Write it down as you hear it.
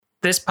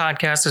This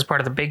podcast is part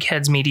of the Big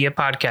Heads Media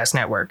Podcast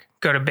Network.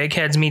 Go to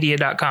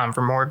bigheadsmedia.com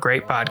for more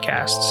great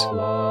podcasts.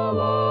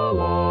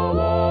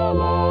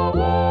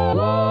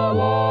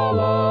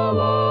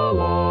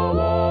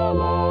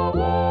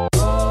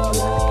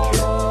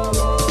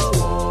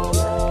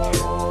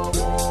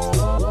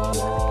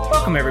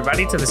 Welcome,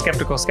 everybody, to the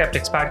Skeptical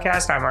Skeptics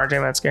Podcast. I'm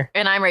RJ Metzger.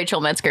 And I'm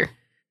Rachel Metzger.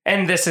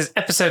 And this is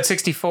episode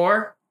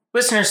 64,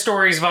 Listener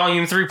Stories,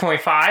 Volume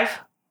 3.5.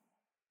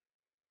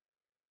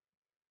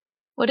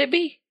 Would it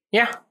be?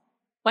 Yeah.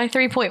 Why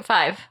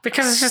 3.5?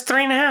 Because it's just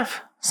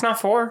 3.5. It's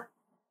not 4.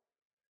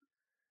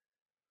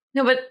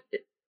 No, but...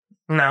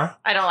 No.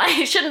 I don't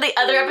like... Shouldn't the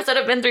other episode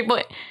have been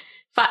 3.5?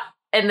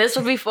 And this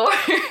would be 4?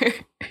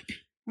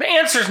 The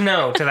answer's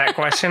no to that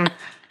question.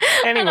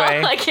 Anyway. I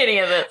don't like any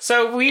of it.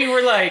 So we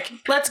were like,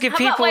 let's give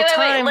people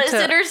time to...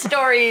 Listener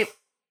Story...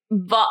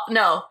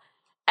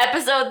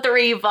 Episode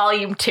 3,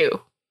 Volume 2.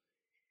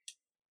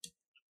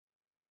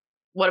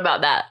 What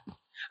about that?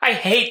 I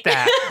hate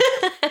that.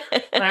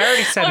 I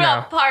already said what no.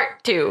 about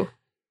part 2?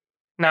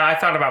 No, I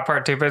thought about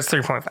part 2, but it's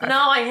 3.5. No,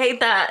 I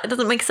hate that. It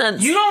doesn't make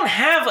sense. You don't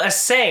have a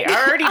say.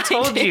 I already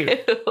told you.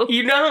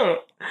 You don't.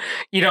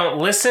 You don't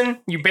listen.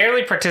 You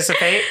barely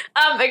participate.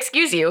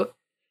 Excuse you.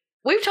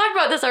 We've talked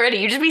about this already.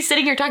 You just be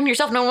sitting here talking to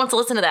yourself. No one wants to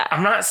listen to that.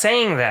 I'm not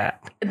saying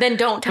that. Then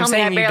don't tell me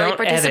I barely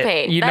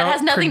participate. That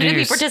has nothing to do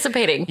with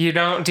participating. You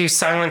don't do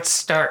silent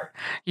start.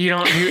 You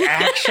don't do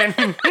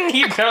action.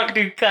 You don't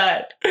do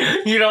cut.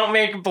 You don't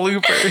make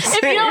bloopers.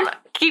 If you don't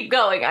keep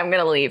going, I'm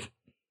going to leave.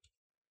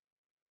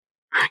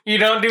 You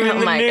don't do it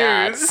in the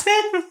news.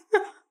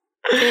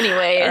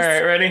 Anyways. All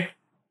right, ready?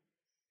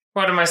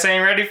 What am I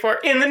saying ready for?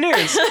 In the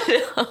news.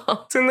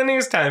 It's in the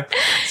news time.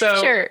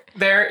 So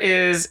There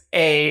is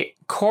a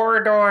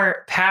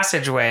corridor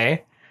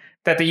passageway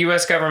that the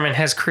U.S. government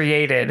has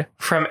created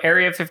from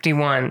Area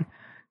 51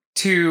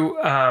 to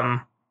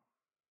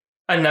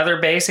another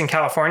base in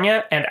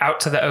California and out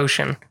to the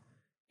ocean.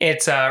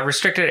 It's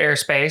restricted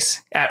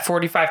airspace at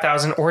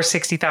 45,000 or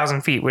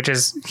 60,000 feet, which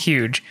is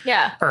huge.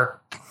 Yeah.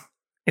 Or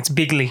it's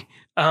bigly.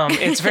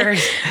 It's very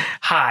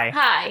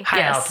high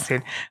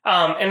altitude.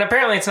 And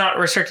apparently it's not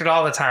restricted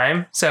all the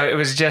time. So it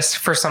was just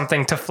for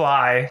something to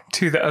fly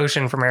to the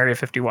ocean from Area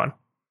 51.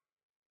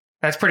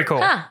 That's pretty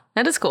cool. Huh,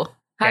 that is cool.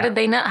 How did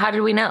they know? How did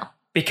we know?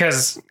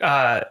 Because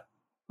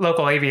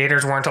local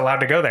aviators weren't allowed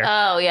to go there.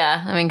 Oh,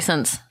 yeah. That makes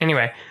sense.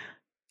 Anyway,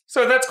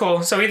 so that's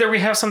cool. So either we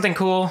have something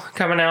cool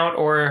coming out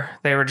or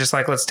they were just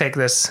like, let's take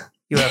this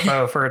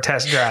UFO for a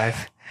test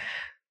drive.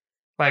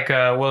 Like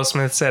Will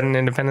Smith said in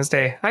Independence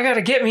Day, I got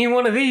to get me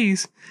one of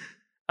these.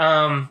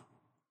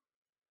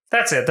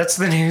 That's it. That's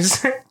the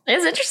news.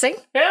 It's interesting.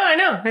 Yeah, I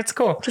know. It's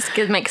cool. Just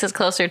makes us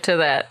closer to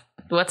that,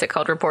 what's it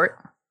called, report?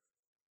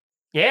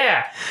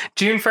 Yeah.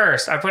 June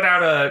 1st. I put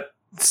out a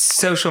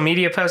social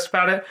media post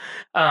about it.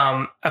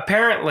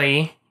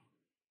 Apparently,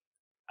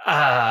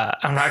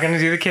 I'm not going to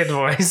do the kid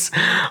voice.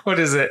 What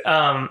is it?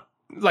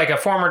 Like a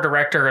former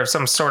director of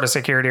some sort of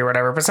security or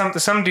whatever. But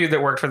some dude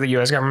that worked for the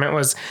U.S. government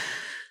was...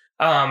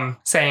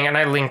 saying, and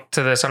I linked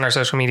to this on our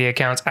social media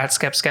accounts at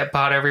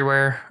SkepSkepPod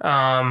everywhere,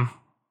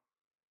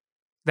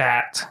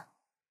 that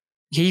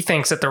he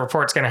thinks that the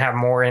report's going to have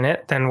more in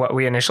it than what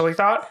we initially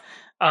thought.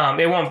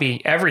 It won't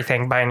be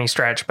everything by any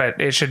stretch,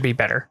 but it should be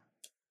better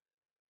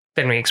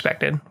than we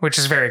expected, which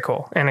is very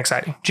cool and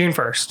exciting. June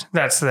 1st.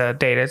 That's the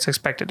date it's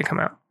expected to come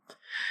out.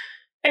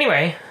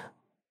 Anyway,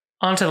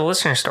 on to the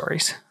listener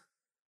stories.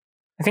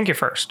 I think you're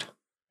first.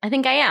 I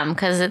think I am,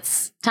 because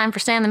it's time for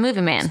Stan the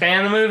Movie Man.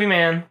 Stan the Movie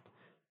Man.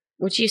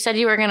 Which you said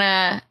you were going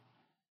to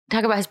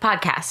talk about his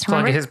podcast.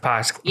 Plug his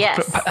podcast. Yes.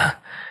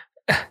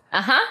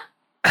 Uh-huh.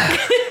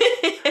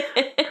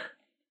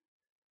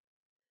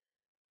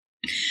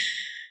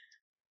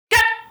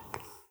 Cut!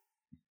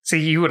 See,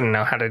 you wouldn't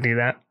know how to do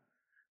that.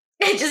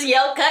 Just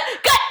yell, cut.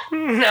 Cut!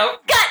 No.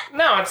 Cut!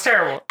 No, it's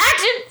terrible.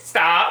 Action!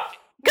 Stop.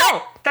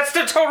 Go! That's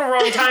the total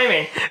wrong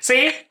timing.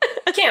 See?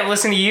 I can't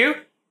listen to you.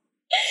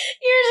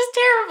 You're just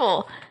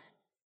terrible.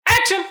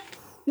 Action!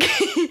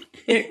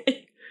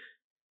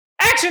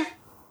 Action!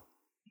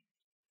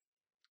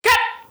 Cut!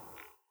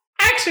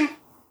 Action!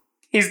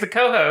 He's the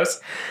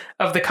co-host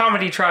of the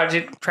Comedy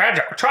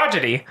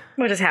Tragedy.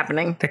 What is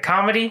happening? The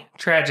Comedy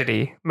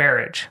Tragedy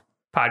Marriage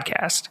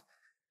podcast.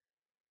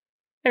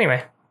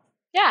 Anyway.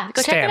 Yeah,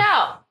 go check it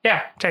out.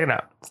 Yeah, check it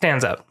out.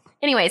 Stands up.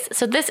 Anyways,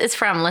 so this is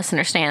from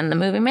listener Stan the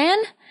Movie Man,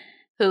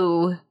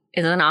 who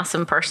is an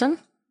awesome person.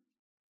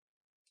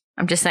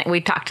 I'm just saying,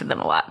 we talk to them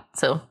a lot,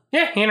 so...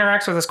 Yeah, he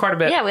interacts with us quite a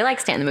bit. Yeah, we like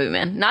Stan the Movie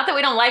Man. Not that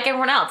we don't like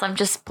everyone else. I'm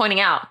just pointing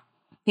out.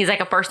 He's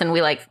like a person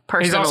we like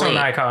personally. He's also an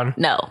icon.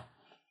 No.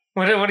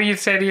 What do you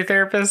say to your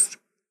therapist?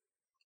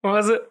 What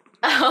was it?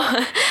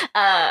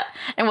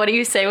 And what do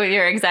you say when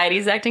your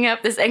anxiety's acting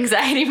up? This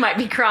anxiety might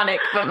be chronic,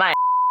 but my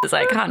is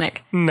iconic.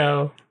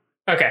 No.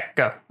 Okay,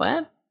 go.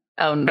 What?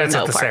 Oh, no. That's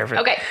no what the part.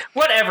 Okay.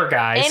 Whatever,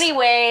 guys.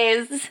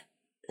 Anyways,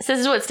 this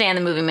is what Stan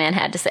the Movie Man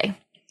had to say.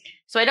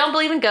 So I don't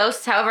believe in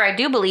ghosts. However, I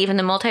do believe in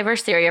the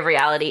multiverse theory of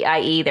reality,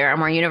 i.e. there are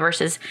more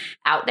universes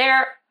out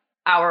there,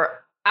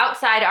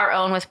 outside our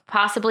own, with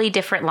possibly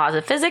different laws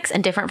of physics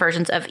and different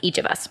versions of each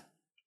of us.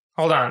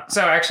 Hold on.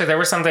 So actually, there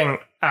was something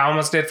I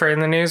almost did for in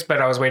the news,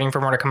 but I was waiting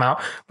for more to come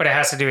out. But it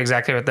has to do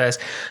exactly with this.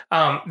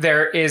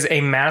 There is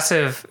a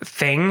massive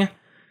thing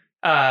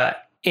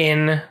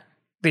in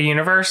the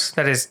universe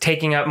that is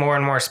taking up more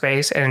and more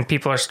space, and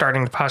people are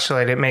starting to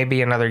postulate it may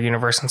be another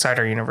universe inside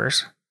our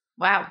universe.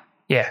 Wow.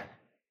 Yeah.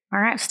 All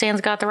right.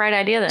 Stan's got the right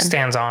idea then.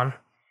 Stan's on.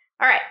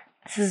 All right.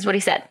 This is what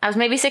he said. I was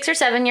maybe 6 or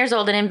 7 years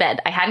old and in bed.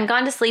 I hadn't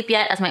gone to sleep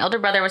yet as my older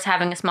brother was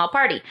having a small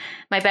party.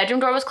 My bedroom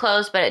door was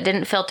closed, but it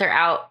didn't filter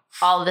out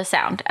all of the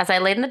sound. As I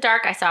laid in the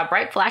dark, I saw a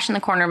bright flash in the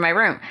corner of my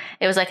room.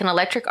 It was like an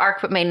electric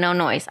arc, but made no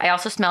noise. I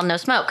also smelled no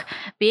smoke.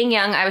 Being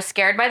young, I was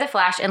scared by the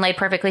flash and lay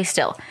perfectly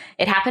still.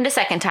 It happened a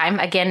second time.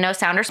 Again, no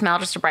sound or smell,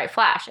 just a bright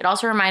flash. It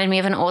also reminded me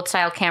of an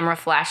old-style camera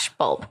flash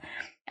bulb.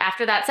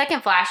 After that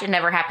second flash, it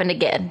never happened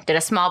again. Did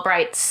a small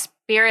bright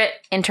spirit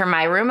enter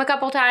my room a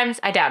couple times?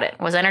 I doubt it.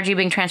 Was energy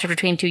being transferred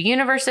between two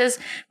universes?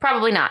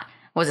 Probably not.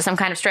 Was it some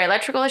kind of stray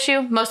electrical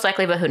issue? Most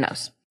likely, but who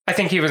knows? I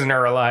think he was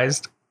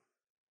neuralized.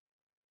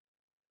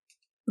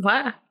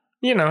 What?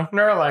 You know,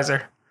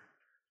 neuralizer.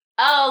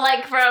 Oh,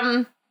 like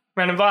from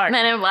Men in Black.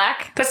 Men in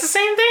Black? That's the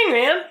same thing,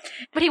 man.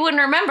 But he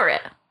wouldn't remember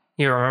it.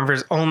 He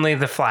remembers only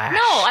the flash. No,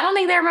 I don't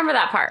think they remember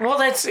that part. Well,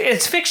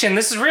 it's fiction.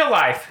 This is real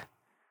life.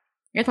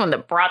 You're the one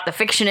that brought the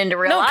fiction into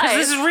real life. No, because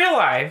this is real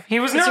life. He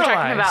was neuralized. You're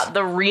talking about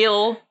the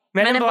real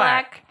Men in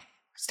Black.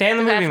 Stan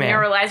the Movie Man.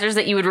 Neuralizers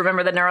that you would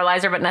remember the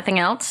neuralizer, but nothing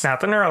else?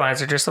 Not the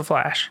neuralizer, just the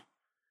flash.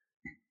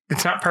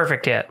 It's not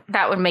perfect yet.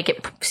 That would make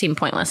it seem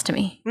pointless to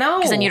me. No.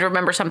 Because then you'd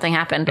remember something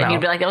happened, and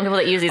you'd be like, the only people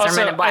that use these are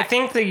Men in Black. I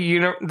think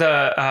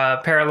the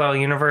parallel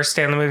universe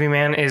Stan the Movie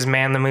Man is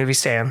Man the Movie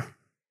Stan.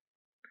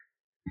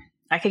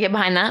 I could get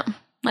behind that.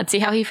 Let's see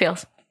how he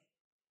feels.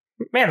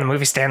 Man, the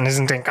movie Stan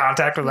isn't in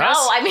contact with us.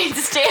 No, I mean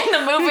Stan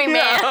the Movie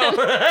Man.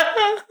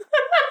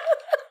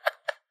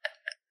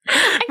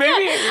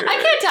 I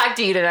can't talk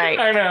to you tonight.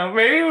 I know.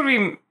 Maybe it would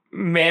be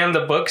Man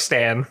the Book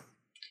Stan.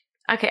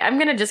 Okay, I'm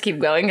going to just keep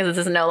going because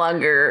this is no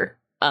longer...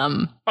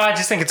 Well, I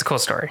just think it's a cool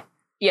story.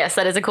 Yes,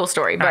 that is a cool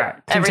story, but right,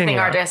 everything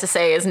RJ has to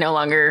say is no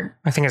longer...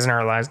 I think it's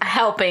neuralized.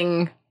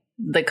 ...helping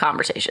the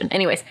conversation.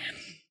 Anyways...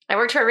 I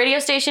worked for a radio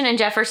station in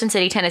Jefferson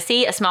City,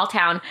 Tennessee, a small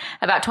town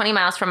about 20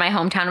 miles from my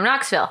hometown of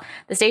Knoxville.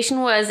 The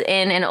station was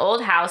in an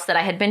old house that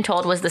I had been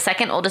told was the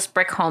second oldest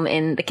brick home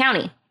in the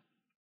county.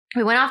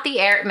 We went off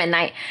the air at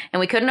midnight, and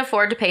we couldn't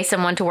afford to pay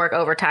someone to work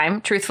overtime.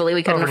 Truthfully,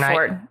 we couldn't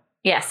afford...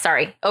 Yes,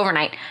 sorry,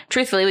 overnight.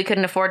 Truthfully, we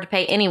couldn't afford to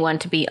pay anyone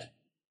to be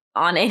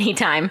on any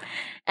time.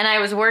 And I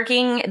was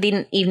working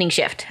the evening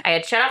shift. I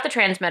had shut off the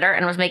transmitter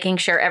and was making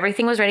sure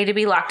everything was ready to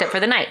be locked up for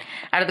the night.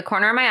 Out of the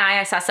corner of my eye,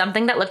 I saw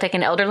something that looked like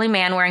an elderly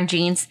man wearing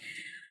jean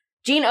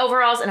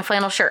overalls and a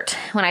flannel shirt.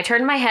 When I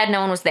turned my head,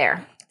 no one was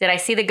there. Did I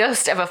see the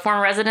ghost of a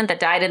former resident that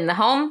died in the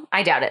home?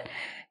 I doubt it.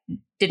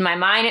 Did my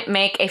mind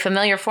make a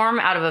familiar form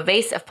out of a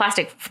vase of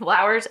plastic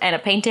flowers and a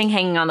painting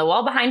hanging on the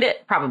wall behind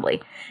it?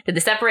 Probably. Did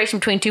the separation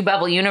between two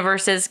bubble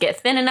universes get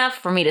thin enough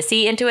for me to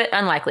see into it?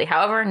 Unlikely.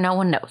 However, no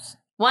one knows.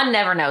 One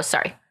never knows,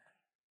 sorry.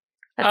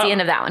 That's the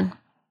end of that one.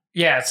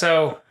 Yeah,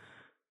 so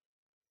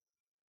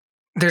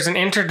there's an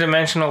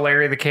interdimensional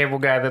Larry the Cable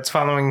Guy that's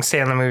following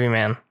Stan the Movie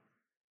Man.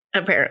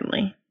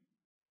 Apparently.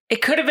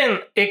 It could have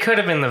been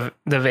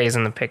the vase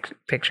in the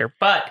picture,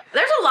 but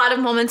there's a lot of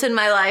moments in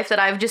my life that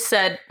I've just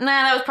said, nah,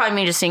 that was probably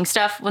me just seeing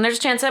stuff, when there's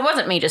a chance that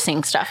wasn't me just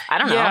seeing stuff. I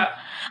don't know.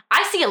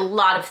 I see a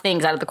lot of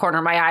things out of the corner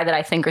of my eye that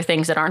I think are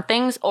things that aren't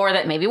things, or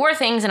that maybe were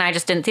things and I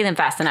just didn't see them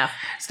fast enough.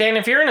 Stan,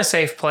 if you're in a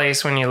safe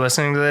place when you're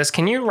listening to this,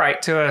 can you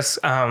write to us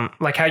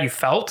like how you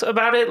felt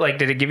about it? Like,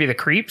 did it give you the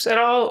creeps at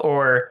all,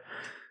 or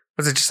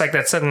was it just like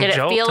that sudden jolt? Did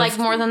it feel like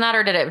more than that,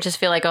 or did it just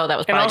feel like, oh, that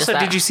was probably just that? And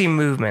also, did you see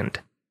movement?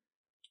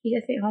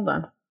 Yeah, hold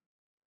on.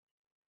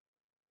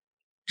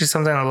 Just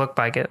something that looked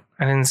like it.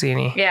 I didn't see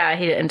any. Yeah,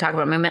 he didn't talk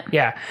about movement.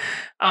 Yeah.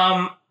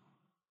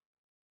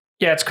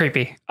 Yeah, it's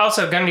creepy.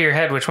 Also, gun to your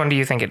head, which one do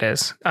you think it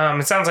is?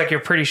 It sounds like you're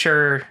pretty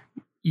sure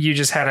you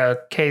just had a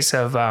case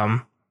of,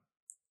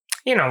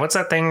 what's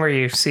that thing where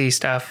you see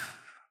stuff?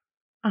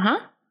 Uh-huh.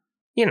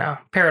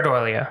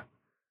 Pareidolia.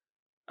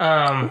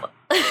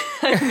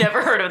 I've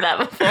never heard of that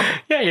before.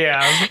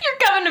 Yeah.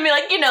 You're coming to me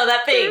like,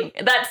 that thing.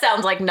 That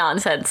sounds like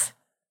nonsense.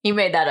 You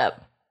made that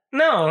up.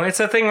 No, it's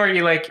a thing where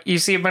you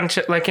see a bunch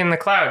of, like in the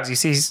clouds, you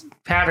see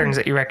patterns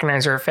that you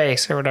recognize are a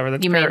face or whatever.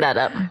 You made that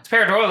up. It's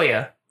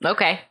pareidolia.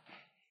 Okay.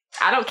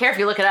 I don't care if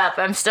you look it up.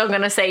 I'm still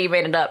going to say you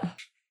made it up.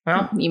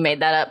 Well, you made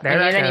that up. And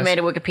then you made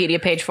a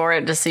Wikipedia page for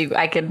it just so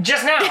I could...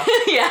 Just now.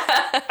 Yeah.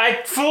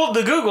 I fooled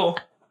the Google.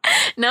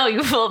 No,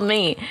 you fooled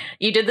me.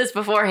 You did this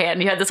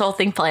beforehand. You had this whole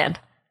thing planned.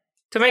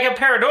 To make up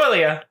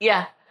pareidolia.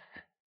 Yeah.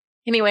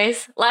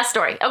 Anyways, last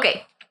story.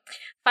 Okay.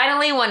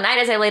 Finally, one night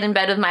as I laid in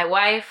bed with my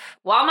wife,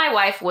 while my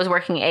wife was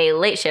working a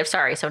late shift,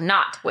 so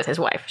not with his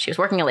wife, she was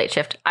working a late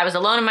shift, I was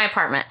alone in my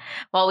apartment.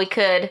 While we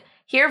could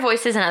hear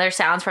voices and other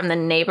sounds from the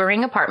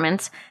neighboring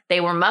apartments, they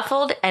were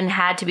muffled and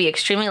had to be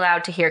extremely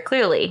loud to hear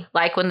clearly,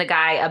 like when the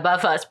guy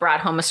above us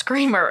brought home a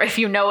screamer, if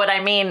you know what I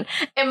mean.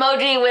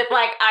 Emoji with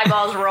like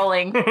eyeballs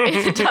rolling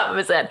in the top of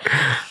his head.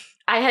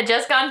 I had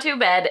just gone to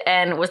bed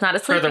and was not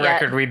asleep yet. For the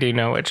record, we do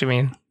know what you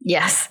mean.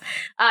 Yes.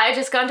 I had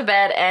just gone to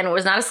bed and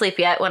was not asleep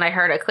yet when I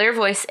heard a clear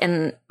voice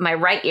in my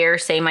right ear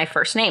say my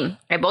first name.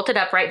 I bolted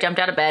upright, jumped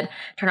out of bed,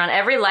 turned on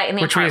every light in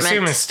the apartment. Which we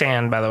assume is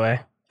Stan, by the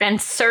way.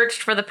 And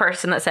searched for the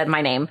person that said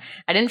my name.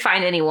 I didn't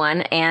find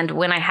anyone, and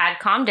when I had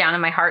calmed down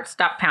and my heart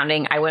stopped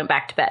pounding, I went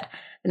back to bed.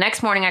 The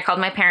next morning, I called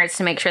my parents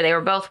to make sure they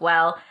were both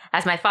well,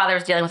 as my father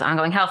was dealing with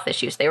ongoing health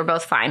issues. They were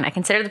both fine. I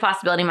considered the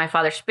possibility my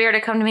father's spirit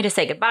had come to me to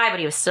say goodbye, but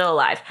he was still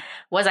alive.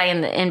 Was I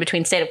in the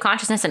in-between state of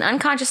consciousness and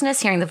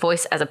unconsciousness, hearing the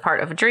voice as a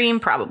part of a dream?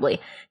 Probably.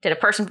 Did a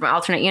person from an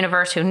alternate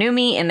universe who knew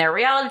me in their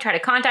reality try to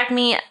contact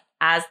me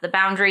as the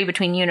boundary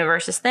between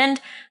universes thinned?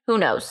 Who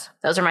knows?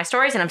 Those are my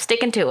stories, and I'm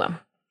sticking to them.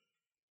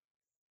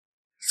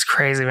 It's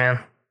crazy, man.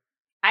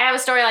 I have a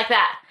story like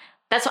that.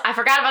 I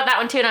forgot about that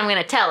one too, and I'm going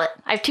to tell it.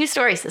 I have 2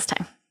 stories this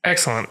time.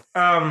 Excellent.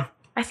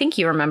 I think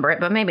you remember it,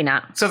 but maybe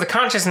not. So the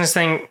consciousness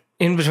thing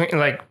in between,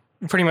 like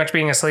pretty much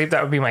being asleep,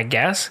 that would be my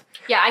guess.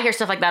 Yeah, I hear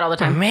stuff like that all the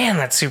time. Oh, man,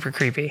 that's super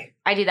creepy.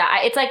 I do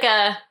that. It's like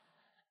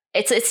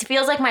it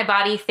feels like my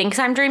body thinks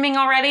I'm dreaming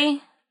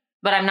already,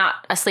 but I'm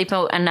not asleep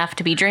enough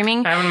to be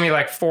dreaming. Happened to me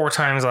like 4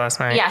 times last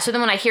night. Yeah, so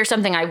then when I hear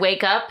something, I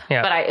wake up,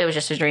 but it was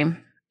just a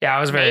dream. Yeah, I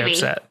was very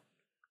upset.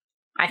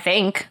 I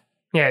think.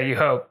 Yeah, you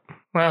hope.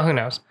 Well, who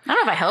knows? I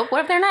don't know if I hope.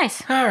 What if they're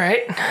nice? All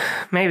right.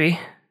 Maybe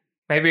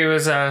it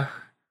was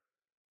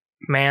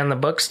Man the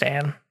Book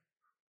Stan.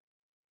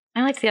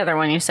 I liked the other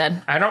one you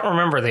said. I don't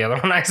remember the other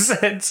one I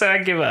said, so I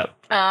give up.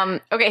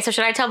 Okay, so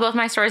should I tell both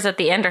my stories at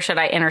the end, or should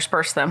I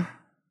intersperse them?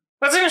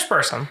 Let's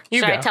intersperse them.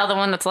 Should I tell the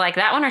one that's like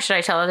that one, or should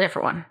I tell a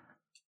different one?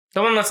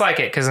 The one that's like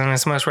it, because then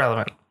it's most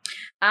relevant.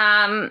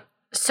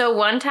 So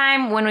one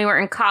time when we were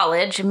in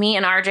college, me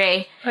and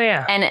RJ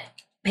and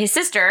his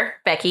sister,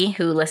 Becky,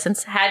 who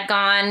listens, had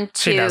gone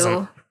to... She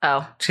doesn't.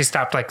 Oh. She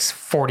stopped like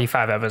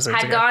 45 episodes ago.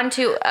 Had gone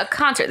to a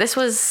concert. This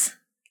was...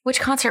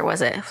 Which concert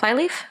was it?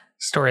 Flyleaf?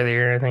 Story of the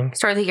Year, I think.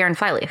 Story of the Year in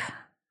Flyleaf,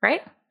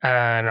 right?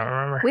 I don't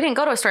remember. We didn't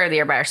go to a Story of the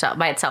Year by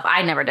itself.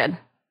 I never did.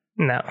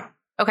 No.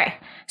 Okay.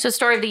 So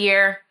Story of the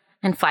Year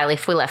and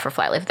Flyleaf. We left for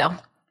Flyleaf, though.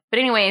 But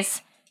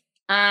anyways,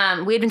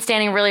 we had been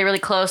standing really, really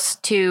close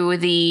to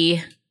the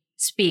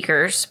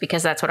speakers,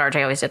 because that's what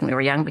RJ always did when we were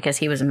young, because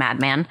he was a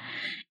madman.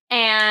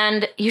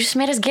 And you just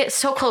made us get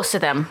so close to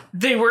them.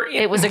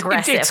 It was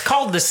aggressive. It's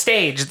called the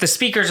stage. The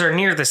speakers are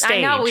near the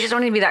stage. I know, we just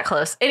don't need to be that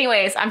close.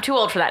 Anyways, I'm too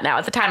old for that now.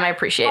 At the time, I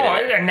appreciated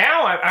it.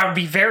 Now I would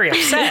be very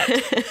upset.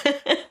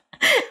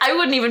 I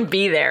wouldn't even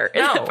be there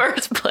in the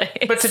first place.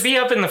 But to be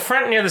up in the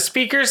front near the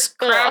speakers,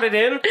 crowded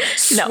in,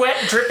 sweat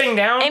dripping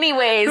down.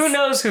 Anyways. Who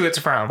knows who it's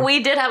from?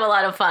 We did have a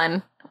lot of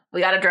fun. We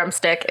got a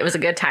drumstick. It was a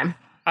good time.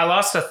 I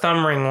lost a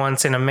thumb ring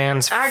once in a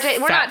man's RJ,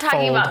 we're not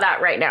talking about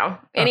that right now.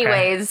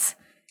 Anyways,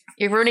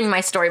 you're ruining my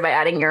story by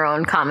adding your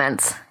own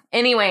comments.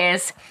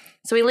 Anyways,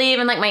 so we leave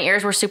and like my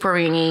ears were super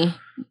ringy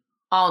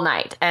all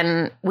night.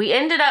 And we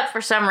ended up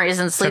for some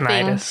reason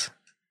sleeping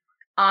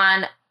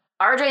on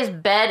RJ's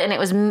bed, and it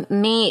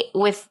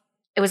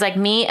was like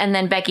me and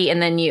then Becky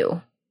and then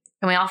you.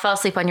 And we all fell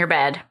asleep on your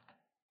bed.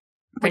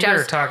 Which I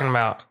was talking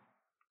about.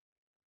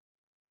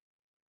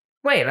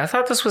 Wait, I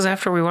thought this was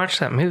after we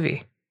watched that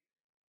movie.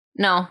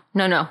 No.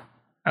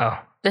 Oh.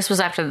 This was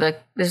after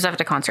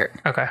the concert.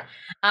 Okay.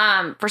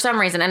 For some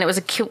reason, and it was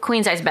a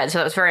queen size bed, so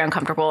that was very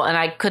uncomfortable, and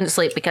I couldn't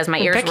sleep because my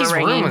ears Becky's were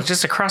ringing. room was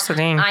just across the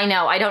thing. I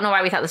know. I don't know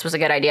why we thought this was a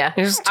good idea.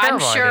 It was a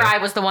terrible I'm sure idea. I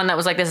was the one that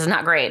was like, this is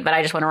not great, but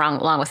I just went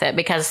along with it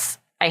because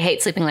I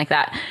hate sleeping like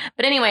that.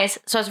 But anyways,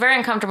 so I was very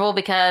uncomfortable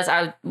because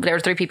there were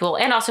 3 people,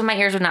 and also my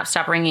ears would not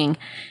stop ringing,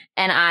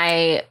 and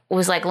I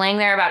was like laying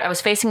there I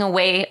was facing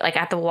away, like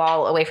at the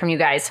wall away from you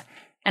guys,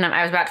 and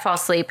I was about to fall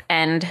asleep,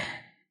 and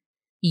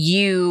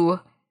you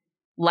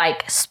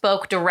like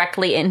spoke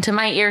directly into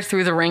my ear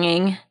through the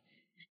ringing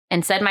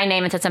and said my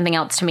name and said something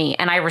else to me.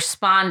 And I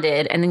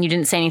responded, and then you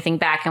didn't say anything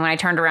back. And when I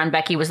turned around,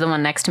 Becky was the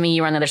one next to me.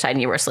 You were on the other side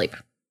and you were asleep.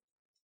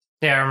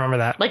 Yeah, I remember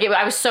that. Like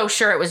I was so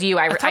sure it was you.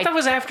 I thought that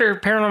was after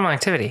Paranormal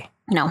Activity.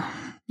 No,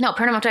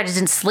 Paranormal Activity. I just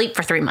didn't sleep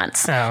for 3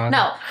 months. Oh, okay.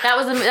 No, that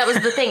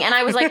was the thing. And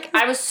I was like,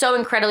 I was so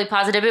incredibly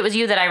positive it was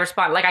you that I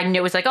responded. Like I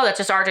knew it was like, oh, that's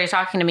just RJ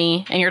talking to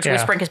me, and you're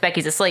whispering because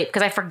Becky's asleep.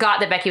 Because I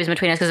forgot that Becky was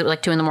between us because it was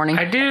like 2 a.m.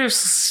 I do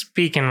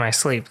speak in my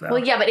sleep though.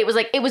 Well, yeah, but it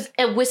was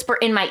a whisper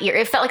in my ear.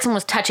 It felt like someone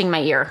was touching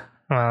my ear.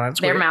 Well, that's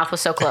Their weird. mouth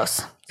was so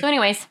close. So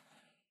anyways,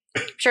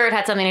 sure it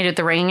had something to do with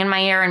the ringing in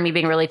my ear and me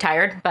being really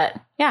tired, but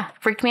yeah,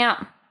 freaked me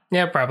out.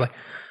 Yeah, probably.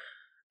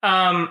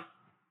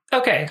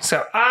 Okay,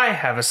 so I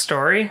have a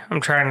story. I'm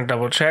trying to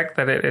double check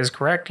that it is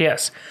correct.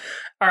 Yes.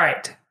 All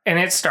right. And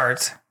it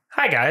starts,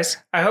 "Hi guys.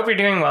 I hope you're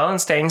doing well and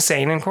staying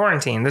sane in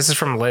quarantine." This is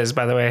from Liz,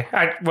 by the way.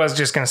 I was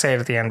just going to say it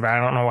at the end, but I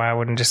don't know why I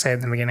wouldn't just say it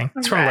in the beginning.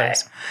 It's from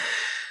Liz.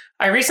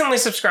 "I recently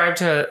subscribed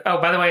to, oh,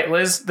 by the way,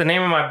 Liz, the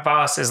name of my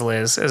boss is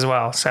Liz as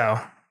well. So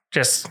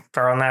just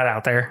throwing that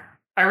out there.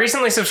 I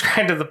recently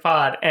subscribed to the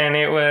pod, and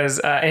it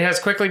has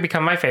quickly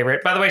become my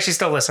favorite. By the way, she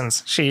still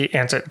listens. She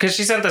answered, because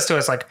she sent this to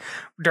us like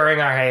during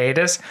our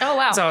hiatus. Oh,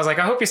 wow. So I was like,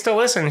 I hope you still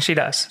listen. She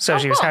does. So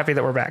she was happy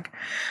that we're back.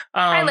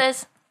 Hi,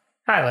 Liz.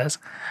 Hi, Liz.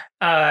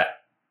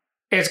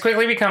 It's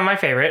quickly become my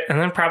favorite, and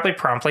then probably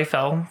promptly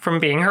fell from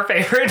being her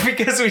favorite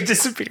because we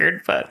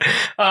disappeared. But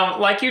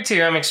like you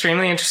too, I'm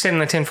extremely interested in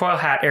the tinfoil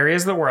hat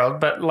areas of the world,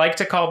 but like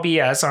to call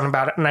BS on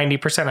about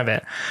 90% of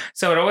it.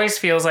 So it always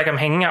feels like I'm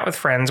hanging out with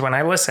friends when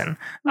I listen.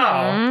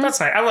 Oh, that's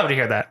nice. I love to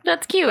hear that.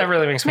 That's cute. That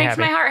really makes me happy.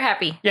 Makes my heart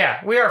happy.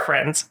 Yeah, we are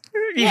friends.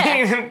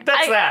 Yeah.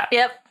 That's that.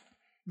 Yep.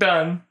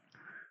 Done.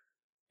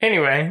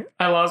 Anyway,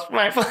 I lost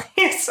my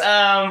place.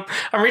 I'm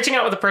reaching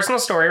out with a personal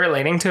story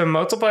relating to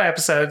multiple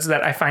episodes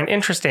that I find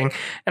interesting,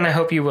 and I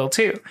hope you will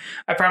too.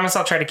 I promise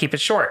I'll try to keep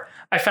it short.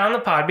 I found the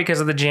pod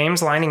because of the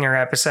James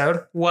Leininger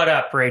episode, What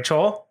Up,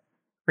 Rachel?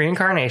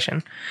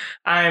 Reincarnation.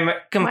 I'm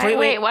completely...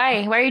 Wait,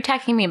 why? Why are you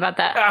attacking me about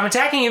that? I'm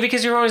attacking you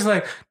because you're always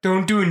like,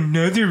 don't do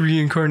another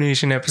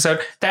reincarnation episode.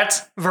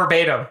 That's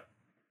verbatim.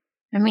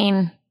 I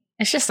mean,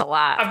 it's just a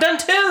lot. I've done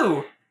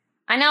 2.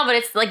 I know, but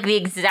it's like the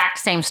exact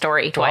same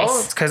story twice. Well,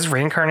 it's because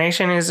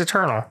reincarnation is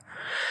eternal.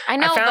 I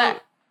know,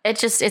 but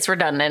it's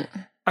redundant.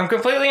 I'm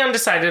completely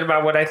undecided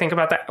about what I think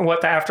about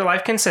what the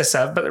afterlife consists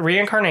of, but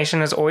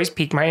reincarnation has always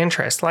piqued my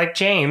interest. Like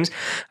James,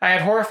 I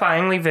had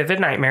horrifyingly vivid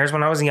nightmares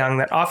when I was young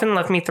that often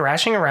left me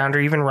thrashing around or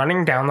even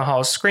running down the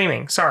halls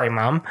screaming, "Sorry,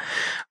 Mom."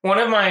 One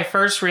of my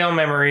first real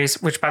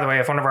memories, which, by the way,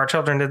 if one of our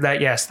children did that,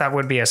 yes, that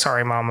would be a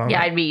sorry, Mom moment.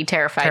 Yeah, I'd be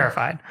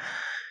terrified.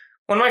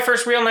 One of my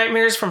first real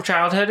nightmares from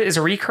childhood is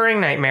a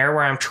recurring nightmare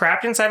where I'm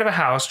trapped inside of a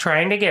house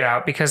trying to get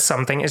out because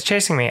something is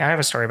chasing me. I have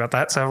a story about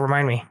that, so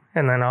remind me,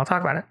 and then I'll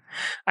talk about it.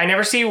 I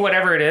never see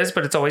whatever it is,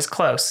 but it's always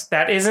close.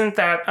 That isn't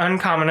that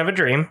uncommon of a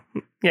dream.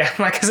 Yeah,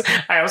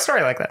 I have a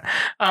story like that.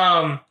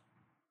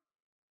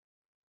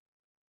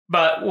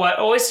 But what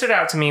always stood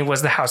out to me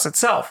was the house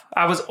itself.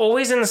 I was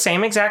always in the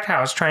same exact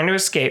house trying to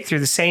escape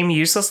through the same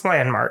useless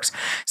landmarks,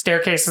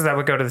 staircases that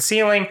would go to the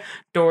ceiling,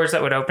 doors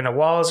that would open to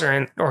walls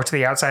or to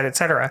the outside,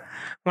 etc.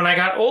 When I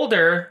got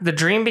older, the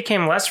dream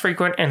became less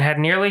frequent and had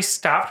nearly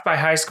stopped by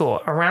high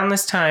school. Around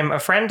this time, a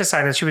friend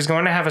decided she was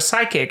going to have a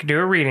psychic do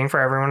a reading for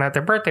everyone at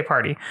their birthday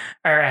party,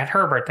 or at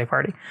her birthday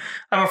party.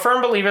 I'm a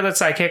firm believer that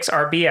psychics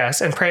are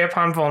BS and prey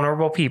upon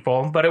vulnerable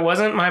people, but it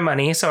wasn't my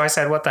money, so I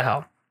said, what the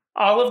hell?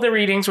 All of the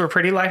readings were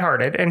pretty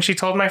lighthearted, and she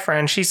told my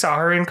friend she saw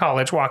her in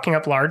college walking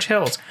up large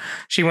hills.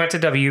 She went to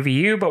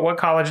WVU, but what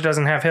college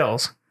doesn't have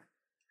hills?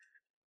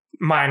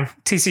 Mine,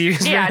 TCU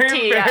is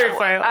very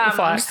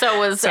flat. So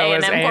was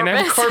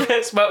A&M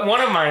Corpus. But one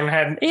of mine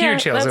had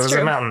huge hills. It was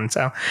a mountain.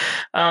 So,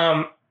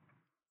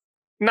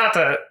 not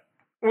to...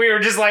 We were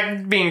just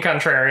like being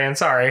contrarian,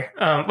 sorry.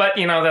 But,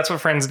 that's what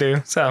friends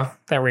do. So,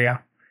 there we go.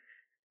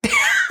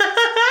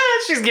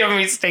 She's giving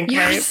me stink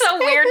face. You're so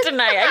weird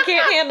tonight. I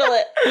can't handle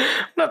it.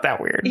 Not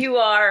that weird. You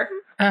are.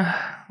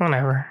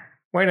 Whatever.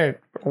 Way to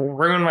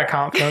ruin my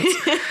confidence.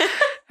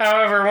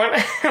 However,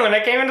 when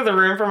I came into the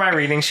room for my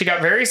reading, she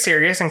got very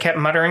serious and kept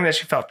muttering that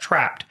she felt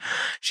trapped.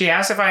 She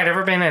asked if I had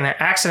ever been in an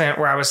accident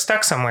where I was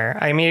stuck somewhere.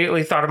 I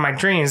immediately thought of my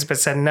dreams, but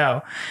said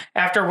no.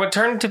 After what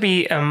turned to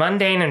be a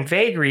mundane and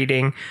vague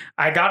reading,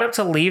 I got up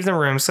to leave the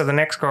room so the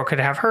next girl could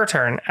have her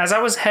turn. As I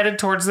was headed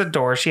towards the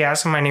door, she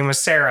asked if my name was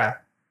Sarah.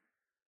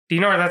 Do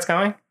you know where that's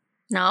going?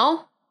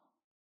 No.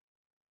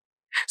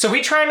 So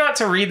we try not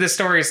to read the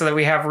story so that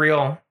we have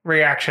real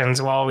reactions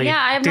while we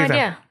I have no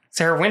idea.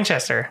 Sarah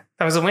Winchester.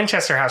 That was a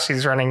Winchester house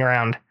she's running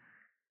around.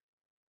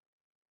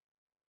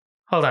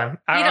 Hold on.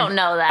 You don't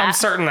know that. I'm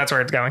certain that's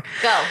where it's going.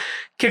 Go.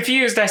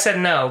 Confused, I said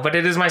no, but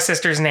it is my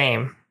sister's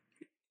name.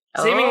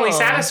 Seemingly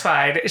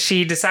satisfied,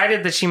 she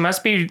decided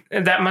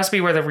that must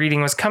be where the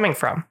reading was coming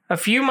from. A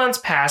few months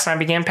passed and I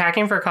began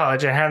packing for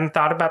college and hadn't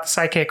thought about the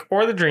psychic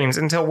or the dreams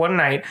until one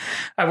night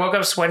I woke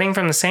up sweating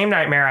from the same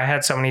nightmare I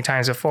had so many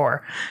times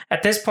before.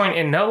 At this point,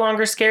 it no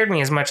longer scared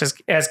me as much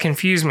as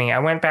confused me. I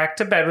went back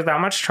to bed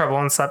without much trouble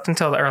and slept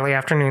until the early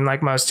afternoon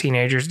like most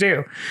teenagers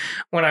do.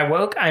 When I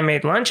woke, I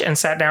made lunch and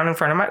sat down in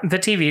front of the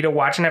TV to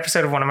watch an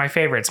episode of one of my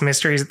favorites,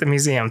 Mysteries at the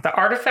Museum. The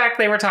artifact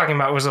they were talking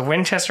about was a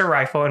Winchester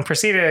rifle and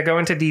proceeded to go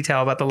into detail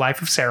about the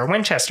life of Sarah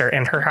Winchester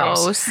and her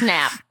house. Oh,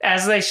 snap.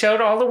 As they showed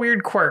all the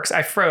weird quirks,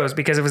 I froze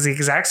because it was the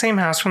exact same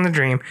house from the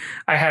dream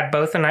I had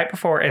both the night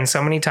before and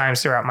so many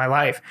times throughout my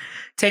life.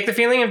 Take the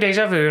feeling of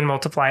deja vu and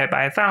multiply it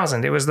by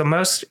 1,000. It was the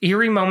most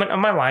eerie moment of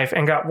my life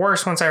and got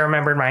worse once I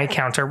remembered my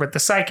encounter with the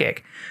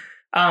psychic.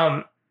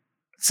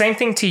 Same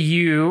thing to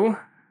you,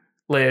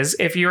 Liz.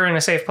 If you're in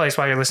a safe place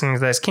while you're listening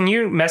to this, can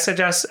you message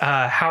us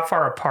how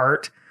far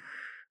apart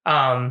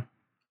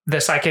the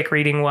psychic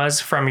reading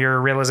was from your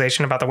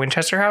realization about the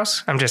Winchester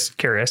house? I'm just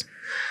curious.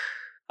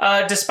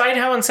 Despite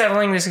how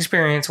unsettling this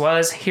experience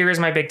was, here is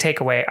my big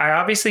takeaway. I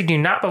obviously do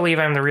not believe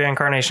I'm the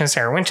reincarnation of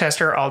Sarah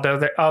Winchester, although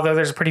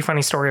there's a pretty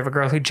funny story of a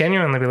girl who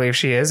genuinely believes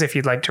she is, if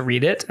you'd like to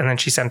read it. And then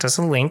she sent us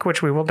a link,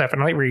 which we will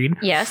definitely read.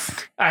 Yes.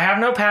 I have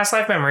no past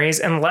life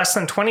memories and less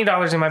than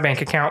 $20 in my bank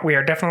account. We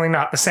are definitely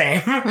not the same.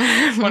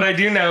 What I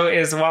do know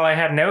is while I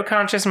had no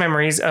conscious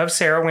memories of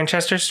Sarah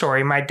Winchester's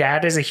story, my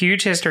dad is a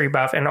huge history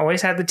buff and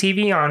always had the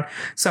TV on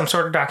some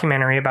sort of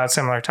documentary about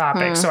similar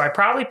topics. So I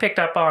probably picked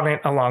up on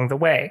it along the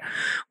way.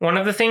 One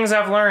of the things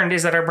I've learned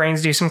is that our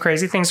brains do some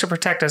crazy things to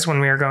protect us when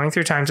we are going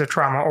through times of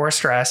trauma or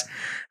stress.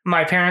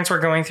 My parents were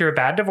going through a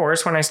bad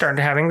divorce when I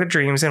started having the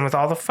dreams, and with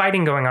all the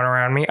fighting going on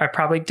around me, I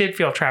probably did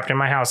feel trapped in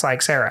my house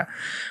like Sarah.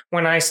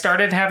 When I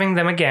started having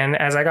them again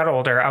as I got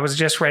older, I was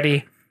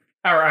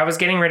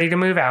getting ready to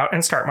move out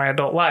and start my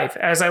adult life.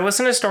 As I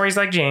listen to stories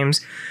like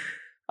James,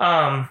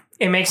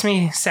 it makes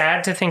me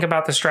sad to think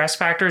about the stress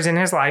factors in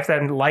his life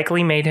that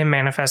likely made him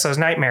manifest those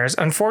nightmares.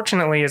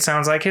 Unfortunately, it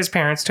sounds like his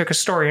parents took a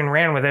story and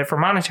ran with it for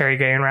monetary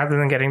gain rather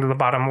than getting to the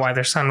bottom of why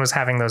their son was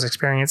having those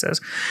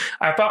experiences.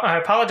 I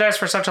apologize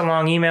for such a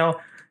long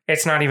email.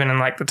 It's not even in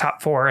like the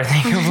top 4, I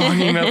think, of long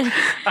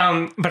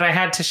emails. But I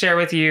had to share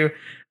with you,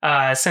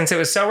 since it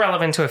was so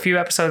relevant to a few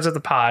episodes of the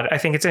pod. I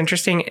think it's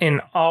interesting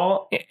in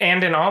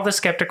the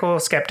skeptical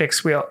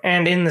skeptics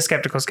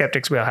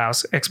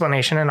wheelhouse,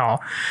 explanation and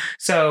all.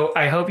 So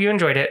I hope you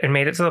enjoyed it and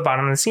made it to the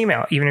bottom of this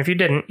email. Even if you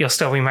didn't, you'll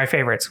still be my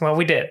favorites. Well,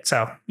 we did.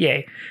 So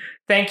yay.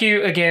 Thank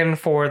you again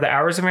for the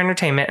hours of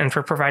entertainment and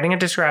for providing a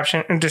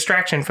distraction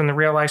from the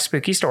real life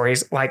spooky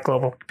stories like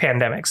global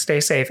pandemics. Stay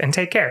safe and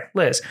take care.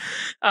 Liz.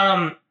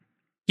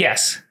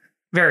 Yes.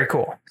 Very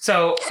cool.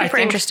 So super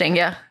interesting.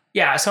 Yeah.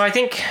 Yeah. So I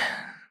think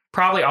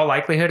probably all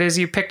likelihood is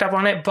you picked up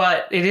on it,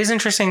 but it is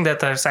interesting that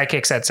the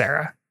psychic said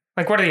Sarah.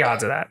 Like, what are the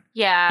odds of that?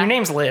 Yeah. Your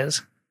name's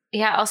Liz.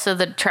 Yeah. Also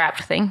the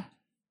trapped thing.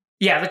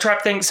 Yeah. The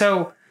trapped thing.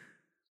 So,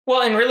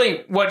 well, and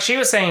really what she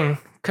was saying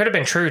could have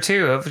been true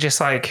too, of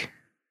just like,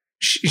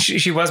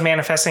 she was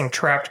manifesting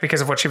trapped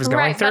because of what she was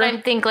going through. But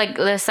I think like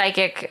the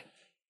psychic.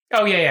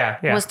 Oh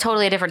yeah. Was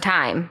totally a different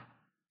time.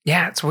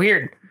 Yeah. It's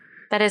weird.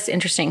 That is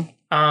interesting.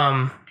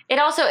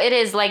 It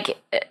is like,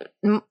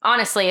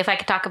 honestly, if I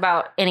could talk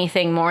about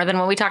anything more than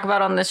what we talk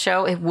about on this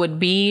show, it would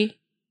be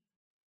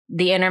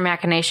the inner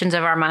machinations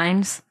of our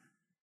minds.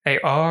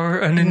 They are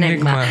an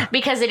enigma.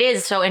 Because it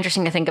is so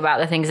interesting to think about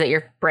the things that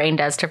your brain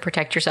does to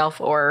protect yourself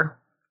or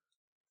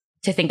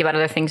to think about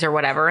other things or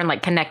whatever. And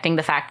like connecting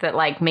the fact that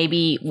like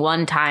maybe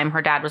one time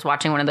her dad was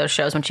watching one of those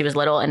shows when she was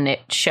little and it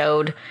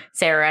showed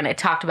Sarah and it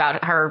talked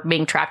about her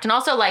being trapped. And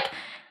also like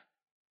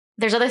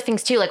there's other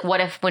things too. Like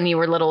what if when you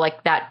were little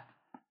like that,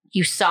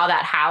 you saw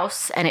that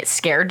house and it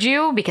scared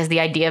you because the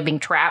idea of being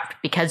trapped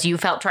because you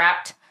felt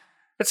trapped.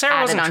 But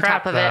Sarah wasn't on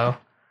trapped, top of though. It.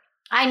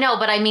 I know,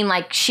 but I mean,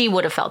 like, she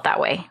would have felt that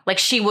way. Like,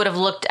 she would have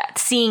looked at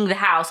seeing the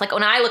house. Like,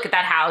 when I look at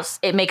that house,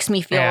 it makes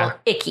me feel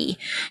icky.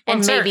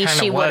 And well, maybe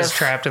she would have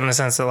trapped in the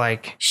sense that,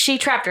 like, she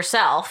trapped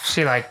herself.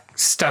 She like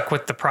stuck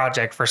with the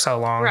project for so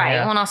long, right?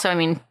 Yeah. Well, and also, I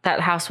mean, that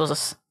house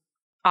was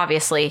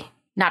obviously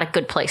not a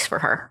good place for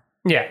her.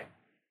 Yeah,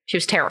 she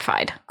was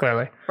terrified.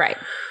 Clearly, right.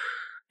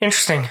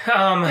 Interesting.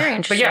 Very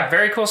interesting. But yeah,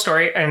 very cool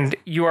story. And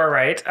you are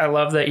right. I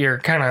love that you're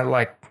kind of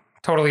like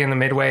totally in the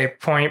midway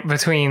point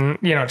between,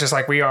 you know, just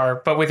like we are,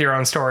 but with your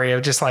own story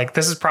of just like,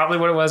 this is probably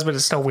what it was, but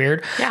it's still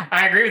weird. Yeah.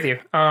 I agree with you.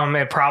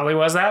 It probably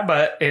was that,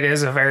 but it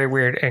is a very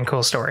weird and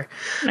cool story.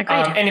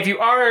 And if you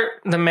are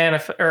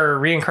the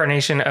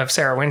reincarnation of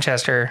Sarah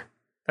Winchester,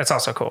 that's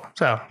also cool.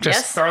 So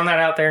just throwing that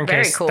out there in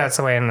case that's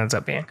the way it ends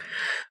up being.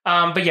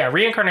 But yeah,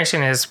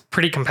 reincarnation is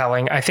pretty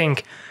compelling. I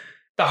think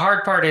the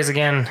hard part is,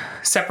 again,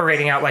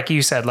 separating out, like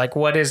you said, like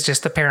what is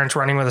just the parents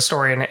running with a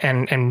story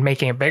and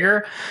making it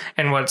bigger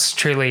and what's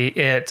truly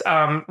it.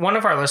 One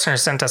of our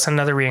listeners sent us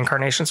another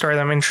reincarnation story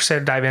that I'm interested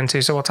to dive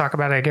into, so we'll talk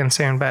about it again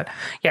soon. But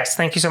yes,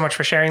 thank you so much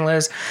for sharing,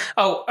 Liz.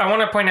 Oh, I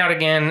want to point out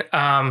again,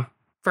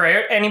 for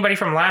anybody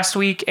from last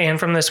week and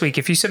from this week,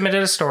 if you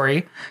submitted a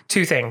story,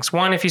 2 things.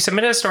 1, if you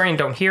submitted a story and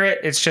don't hear it,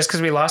 it's just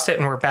because we lost it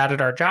and we're bad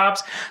at our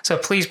jobs. So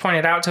please point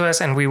it out to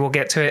us and we will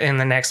get to it in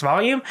the next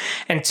volume.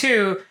 And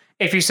 2,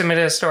 if you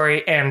submitted a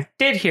story and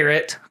did hear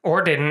it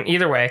or didn't,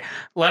 either way,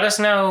 let us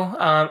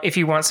know if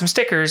you want some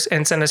stickers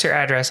and send us your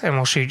address and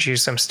we'll shoot you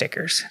some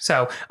stickers.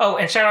 So,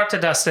 and shout out to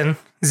Dustin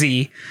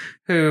Z,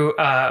 who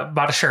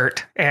bought a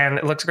shirt and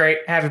it looks great.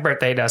 Happy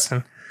birthday,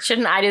 Dustin.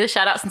 Shouldn't I do the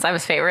shout out since I'm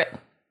his favorite?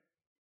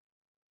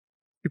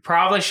 You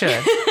probably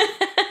should.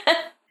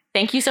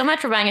 Thank you so much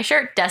for buying a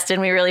shirt,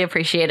 Dustin. We really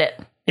appreciate it.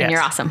 And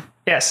you're awesome.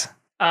 Yes.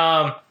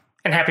 And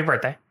happy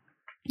birthday.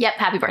 Yep.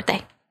 Happy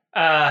birthday.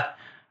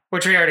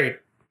 Which we already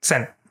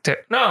sent to.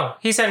 No,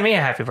 he sent me a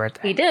happy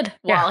birthday. He did.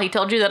 Yeah. Well, he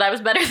told you that I was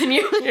better than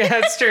you. Yeah,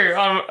 that's true.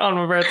 On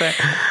my birthday.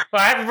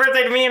 Well, happy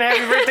birthday to me and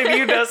happy birthday to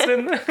you,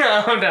 Dustin.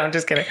 Oh, no, I'm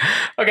just kidding.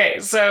 Okay,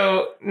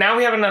 so now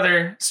we have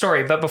another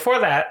story. But before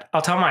that,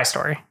 I'll tell my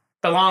story.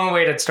 The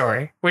long-awaited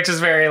story, which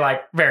is very,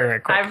 very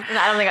quick.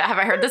 I don't think have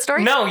I heard this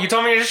story? No, you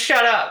told me to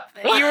shut up.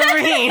 You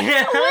were mean.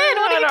 When? What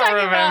are you talking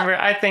remember.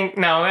 About?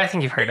 I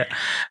think you've heard it.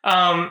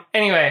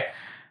 Anyway,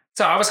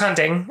 so I was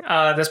hunting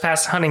this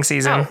past hunting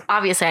season. Oh,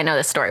 obviously I know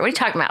this story. What are you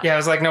talking about? Yeah, it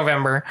was like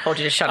November. Told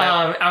you to shut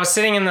up. I was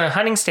sitting in the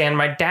hunting stand.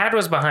 My dad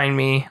was behind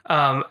me.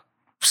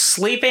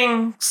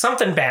 Sleeping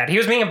something bad. He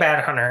was being a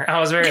bad hunter. I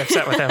was very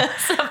upset with him.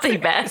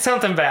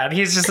 Something bad.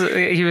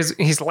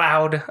 He's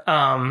loud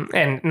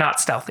and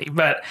not stealthy.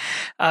 But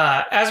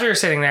as we were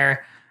sitting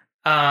there,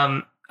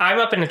 I'm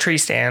up in a tree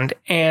stand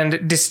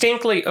and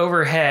distinctly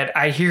overhead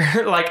I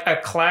hear like a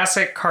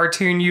classic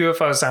cartoon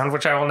UFO sound,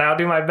 which I will now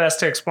do my best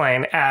to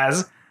explain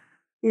as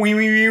wee,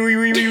 wee, wee, wee,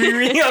 wee, wee,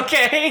 wee,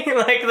 okay?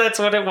 Like, that's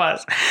what it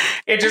was.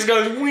 It just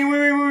goes, wee, wee,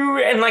 wee, wee,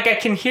 wee, and like, I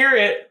can hear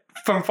it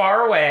from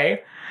far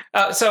away.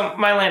 So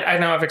my land, I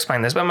know I've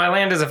explained this, but my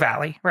land is a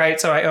valley, right?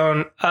 So I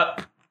own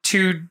up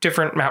 2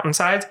 different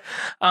mountainsides.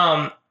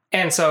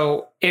 And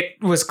so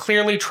it was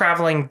clearly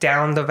traveling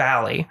down the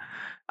valley,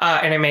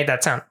 and it made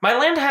that sound. My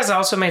land has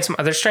also made some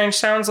other strange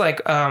sounds.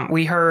 Like,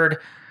 we heard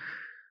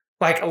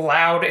like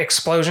loud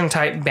explosion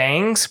type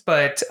bangs,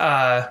 but,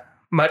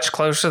 much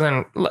closer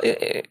than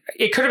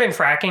it could have been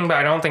fracking, but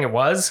I don't think it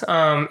was.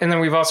 And then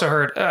we've also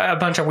heard a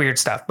bunch of weird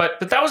stuff, but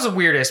that was the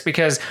weirdest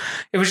because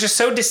it was just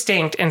so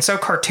distinct and so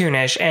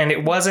cartoonish, and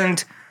it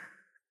wasn't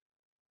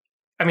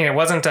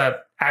a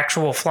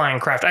actual flying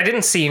craft. I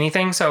didn't see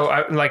anything, so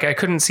I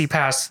couldn't see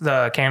past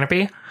the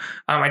canopy.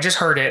 I just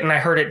heard it, and I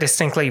heard it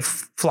distinctly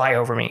fly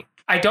over me.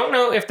 I don't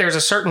know if there's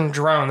a certain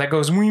drone that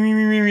goes wee, wee,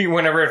 wee, wee, wee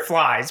whenever it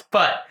flies,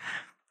 but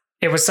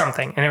it was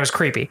something, and it was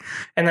creepy.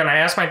 And then I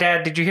asked my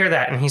dad, did you hear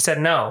that? And he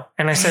said no.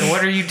 And I said,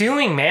 what are you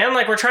doing, man?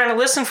 Like, we're trying to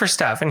listen for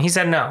stuff. And he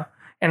said no.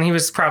 And he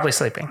was probably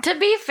sleeping. To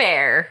be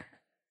fair,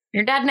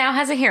 your dad now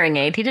has a hearing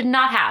aid. He did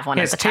not have one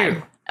at the time. He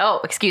has 2.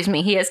 Oh, excuse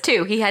me. He has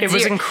 2. He had 0. It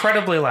was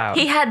incredibly loud.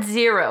 He had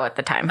 0 at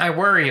the time. I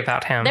worry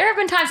about him. There have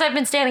been times I've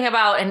been standing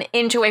about an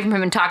inch away from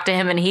him and talked to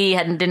him, and he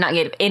did not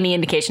get any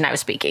indication I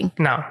was speaking.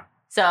 No.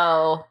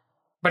 So...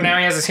 But now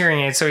he has his hearing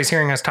aid, so he's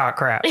hearing us talk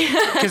crap.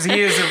 Because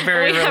he is a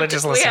very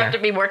religious listener. We have to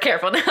be more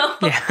careful now.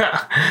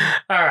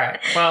 Yeah. All right.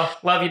 Well,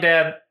 love you,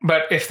 Dad.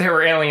 But if there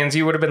were aliens,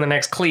 you would have been the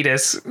next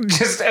Cletus,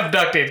 just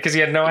abducted because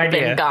he had no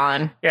idea. Been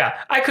gone. Yeah.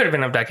 I could have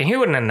been abducted. He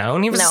wouldn't have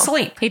known. He was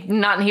asleep. He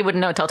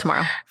wouldn't know till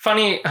tomorrow.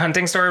 Funny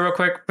hunting story real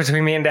quick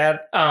between me and Dad.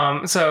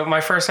 So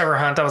my first ever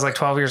hunt, I was like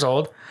 12 years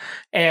old.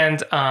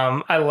 And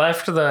I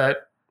left the...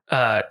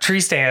 tree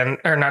stand,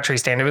 or not tree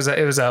stand, it was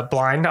a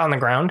blind on the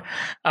ground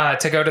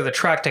to go to the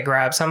truck to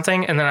grab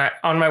something, and then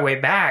on my way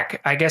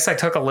back, I guess I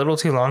took a little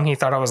too long. He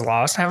thought I was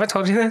lost. Have I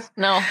told you this?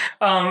 No.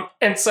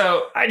 And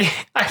so I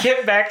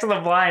get back to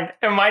the blind,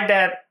 and my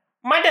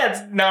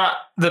dad's not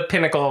the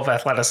pinnacle of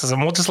athleticism.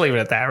 We'll just leave it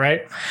at that,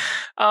 right?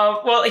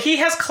 Well, he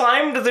has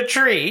climbed the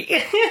tree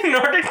in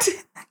order to...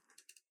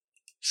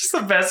 Just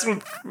the best,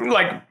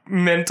 like,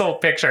 mental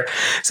picture.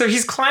 So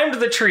he's climbed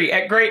the tree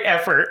at great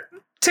effort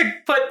to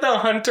put the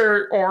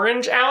hunter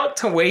orange out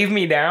to wave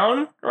me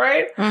down,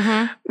 right?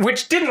 Mm-hmm.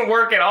 Which didn't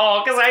work at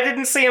all because I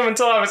didn't see him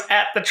until I was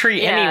at the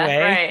tree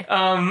anyway.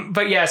 Right.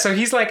 But yeah, so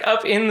he's like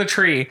up in the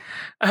tree.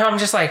 And I'm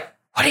just like,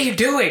 what are you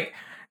doing?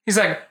 He's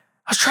like,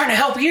 I was trying to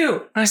help you.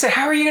 And I said,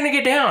 how are you going to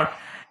get down?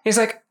 He's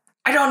like,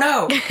 I don't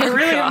know. I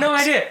really have no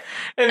idea.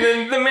 And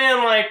then the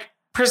man like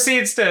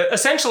proceeds to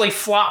essentially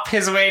flop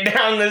his way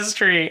down this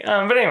tree.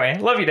 But anyway,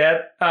 love you,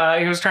 Dad.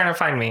 He was trying to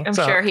find me. I'm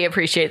sure he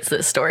appreciates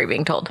this story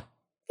being told.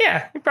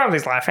 Yeah, he probably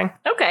is laughing.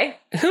 Okay.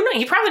 Who knows?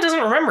 He probably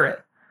doesn't remember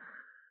it.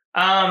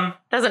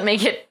 Doesn't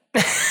make it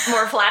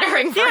more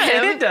flattering for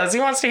him. Yeah, it does. He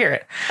wants to hear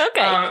it.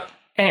 Okay.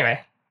 Anyway,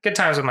 good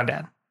times with my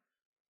dad.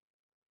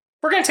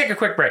 We're going to take a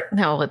quick break.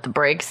 No, with the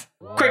breaks.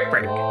 Quick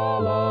break.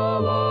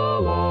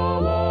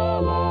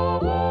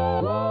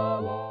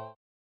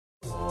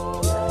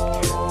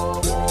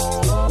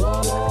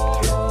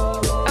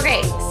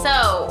 Okay,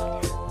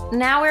 so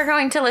now we're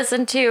going to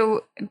listen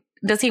to...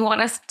 Does he want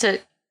us to...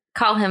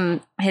 call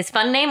him his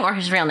fun name or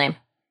his real name?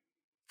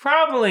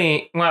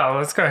 Probably, well,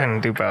 let's go ahead and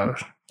do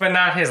both, but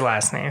not his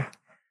last name.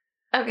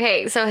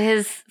 Okay, so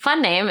his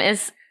fun name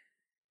is,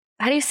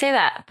 how do you say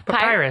that?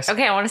 Papyrus.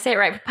 Okay, I want to say it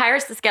right.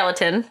 Papyrus the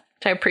Skeleton,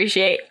 which I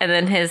appreciate, and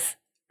then his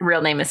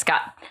real name is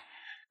Scott.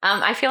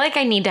 I feel like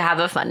I need to have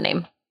a fun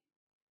name.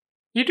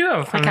 You do have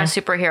a fun name. Like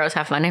how superheroes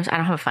have fun names. I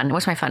don't have a fun name.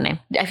 What's my fun name?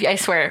 I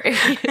swear, if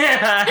you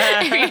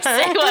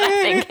say what I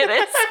think it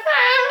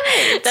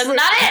is, that's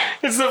not it.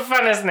 It's the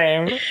funnest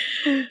name.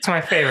 It's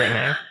my favorite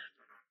name.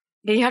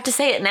 You have to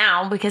say it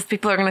now because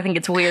people are going to think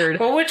it's weird.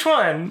 Well, which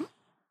one?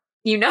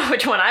 You know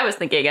which one I was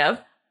thinking of.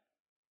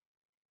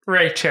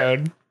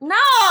 Raychode. No!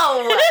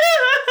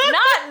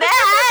 Not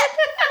that!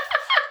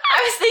 I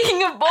was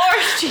thinking of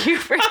Borscht, you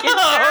freaking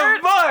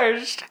nerd.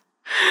 Borscht!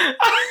 You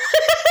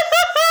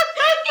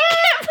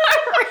can't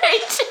put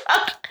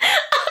Raychode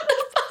on the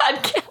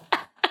podcast.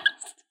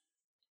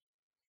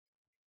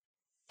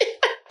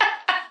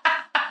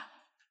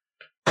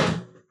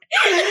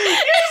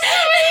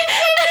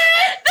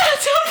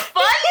 That's a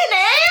fun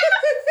name?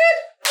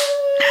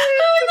 Who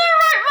in their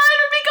right mind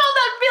would be called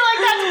that and be like,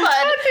 that's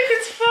fun? I think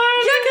it's fun.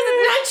 Yeah, because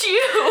it's not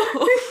you.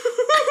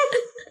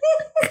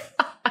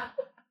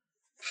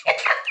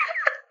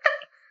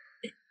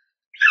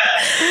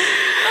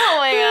 Oh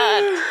my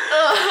god.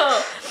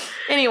 Oh.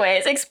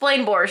 Anyways,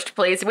 explain Borscht,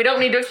 please. We don't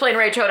need to explain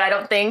Raychode, I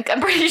don't think. I'm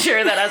pretty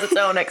sure that has its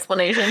own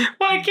explanation.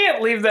 Well, I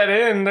can't leave that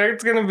in.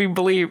 It's going to be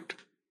bleeped.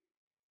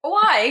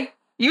 Why?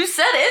 You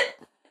said it.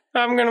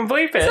 I'm going to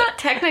bleep it. It's not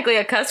technically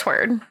a cuss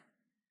word.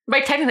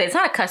 By technically, it's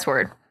not a cuss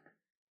word.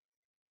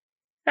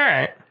 All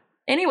right.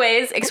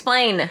 Anyways,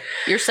 explain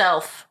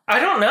yourself.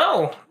 I don't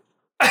know.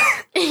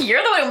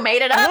 You're the one who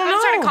made it up. I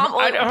don't know.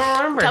 I don't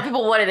remember. Tell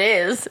people what it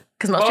is.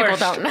 because most people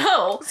don't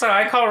know. So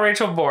I call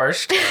Rachel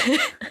borscht,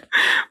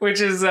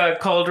 which is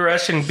cold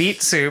Russian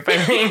beet soup. I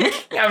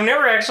think I've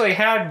never actually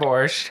had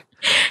borscht.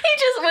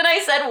 When I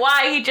said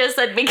why, he just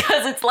said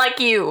because it's like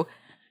you.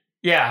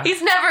 Yeah.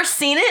 He's never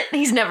seen it.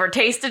 He's never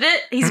tasted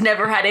it. He's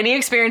never had any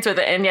experience with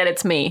it, and yet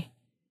it's me.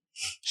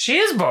 She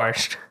is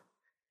borscht.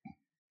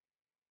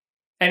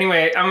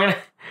 Anyway, I'm gonna.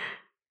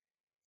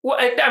 Well,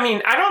 I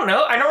mean, I don't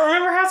know. I don't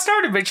remember how it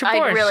started, but you're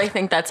borscht. I really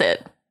think that's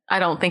it. I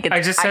don't think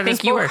it's... I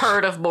think you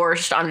heard of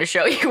borscht on the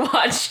show you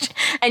watched,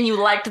 and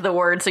you liked the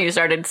word, so you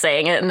started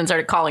saying it, and then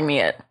started calling me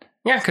it.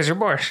 Yeah, because you're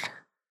borscht.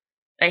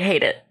 I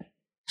hate it.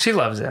 She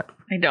loves it.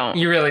 I don't.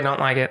 You really don't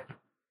like it.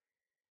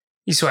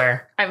 You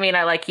swear. I mean,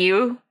 I like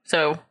you,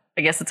 so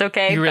I guess it's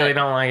okay. You really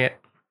don't like it.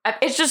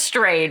 It's just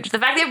strange. The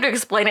fact that you have to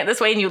explain it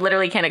this way and you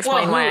literally can't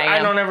explain why I am. I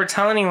don't ever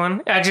tell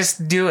anyone. I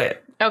just do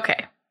it.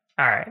 Okay.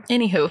 All right.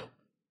 Anywho.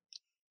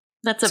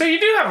 So you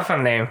do have a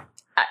fun name.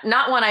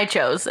 Not one I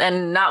chose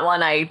and not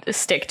one I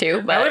stick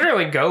to. But I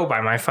literally go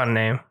by my fun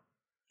name.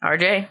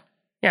 RJ?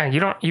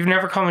 Yeah, you've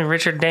never called me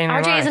Richard Day in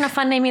your life. RJ isn't a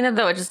fun name either,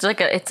 though. It's just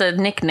it's a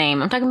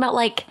nickname. I'm talking about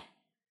like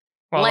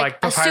like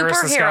a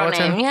Papyrus the superhero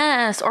Skeleton? name.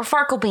 Yes, or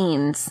Farkle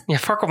Beans. Yeah,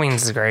 Farkle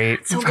Beans is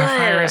great. So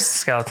Papyrus the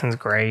Skeleton's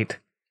great.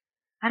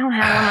 I don't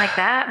have one like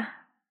that.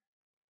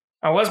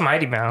 I was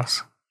Mighty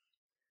Mouse.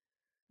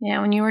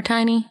 Yeah, when you were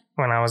tiny.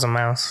 When I was a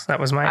mouse.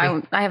 That was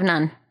Mighty. I have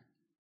none.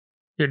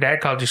 Your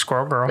dad called you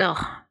Squirrel Girl.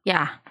 Ugh,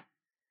 yeah.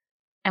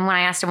 And when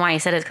I asked him why, he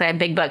said it's because I had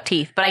big buck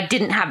teeth. But I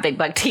didn't have big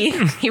buck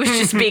teeth. He was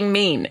just being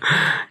mean.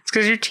 It's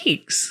because your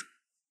cheeks.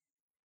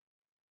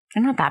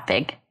 They're not that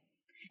big.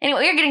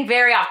 Anyway, we're getting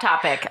very off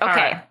topic. Okay.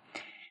 Right.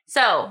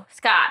 So,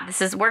 Scott,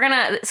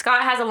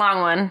 Scott has a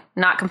long one.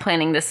 Not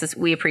complaining.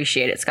 We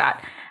appreciate it,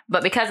 Scott.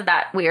 But because of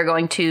that, we are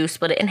going to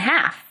split it in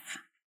half.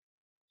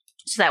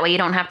 So that way you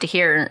don't have to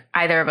hear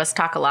either of us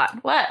talk a lot.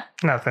 What?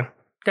 Nothing.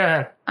 Go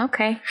ahead.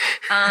 Okay.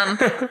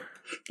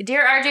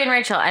 Dear RJ and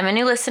Rachel, I'm a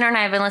new listener and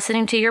I've been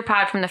listening to your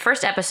pod from the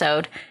first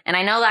episode. And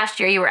I know last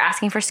year you were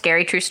asking for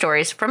scary true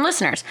stories from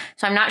listeners.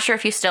 So I'm not sure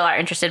if you still are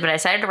interested, but I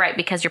decided to write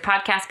because your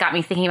podcast got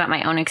me thinking about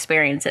my own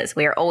experiences.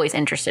 We are always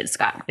interested,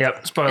 Scott.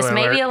 Yep. Spoiler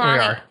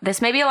alert.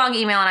 This may be a long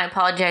email and I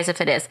apologize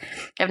if it is.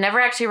 I've never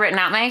actually written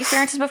out my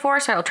experiences before,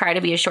 so I'll try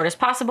to be as short as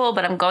possible,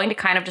 but I'm going to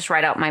kind of just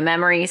write out my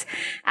memories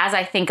as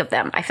I think of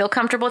them. I feel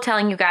comfortable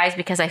telling you guys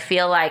because I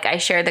feel like I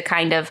share the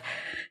kind of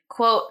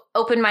quote,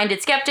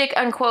 open-minded skeptic,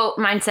 unquote,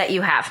 mindset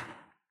you have.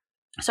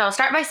 So I'll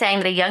start by saying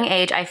that at a young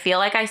age, I feel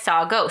like I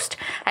saw a ghost.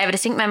 I have a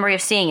distinct memory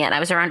of seeing it. I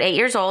was around 8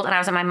 years old and I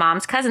was at my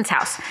mom's cousin's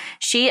house.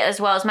 She,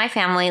 as well as my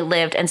family,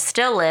 lived and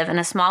still live in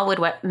a small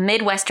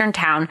Midwestern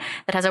town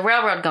that has a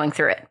railroad going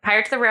through it.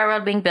 Prior to the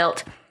railroad being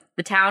built,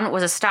 the town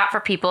was a stop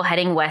for people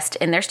heading west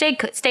in their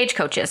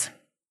stagecoaches.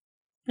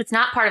 It's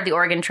not part of the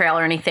Oregon Trail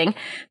or anything,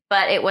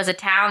 but it was a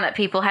town that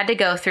people had to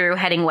go through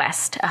heading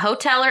west. A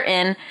hotel or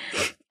inn,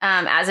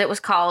 as it was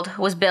called,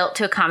 was built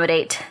to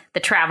accommodate the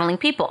traveling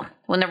people.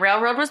 When the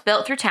railroad was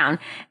built through town,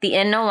 the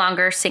inn no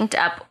longer synced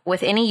up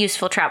with any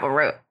useful travel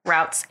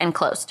routes and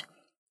closed.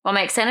 While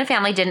my extended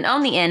family didn't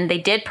own the inn, they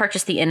did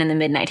purchase the inn in the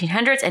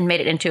mid-1900s and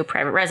made it into a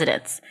private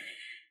residence.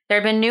 There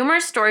have been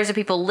numerous stories of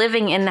people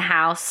living in the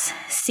house,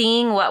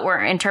 seeing what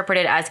were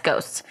interpreted as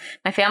ghosts.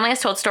 My family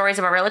has told stories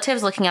of our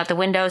relatives looking out the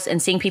windows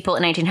and seeing people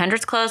in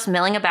 1900s clothes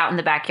milling about in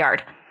the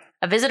backyard.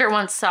 A visitor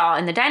once saw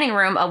in the dining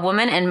room a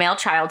woman and male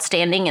child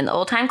standing in the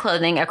old-time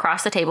clothing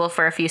across the table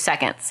for a few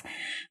seconds.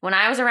 When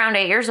I was around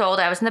 8 years old,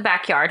 I was in the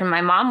backyard and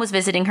my mom was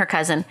visiting her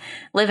cousin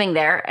living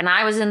there, and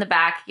I was in the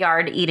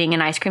backyard eating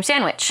an ice cream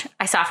sandwich.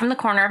 I saw from the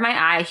corner of my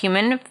eye a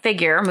human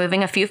figure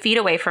moving a few feet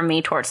away from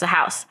me towards the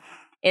house.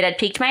 It had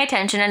piqued my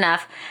attention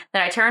enough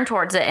that I turned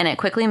towards it, and it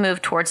quickly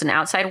moved towards an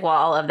outside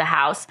wall of the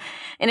house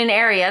in an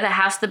area that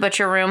housed the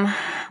butcher room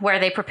where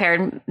they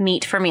prepared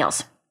meat for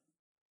meals.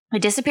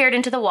 It disappeared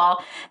into the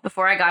wall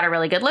before I got a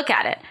really good look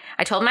at it.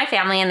 I told my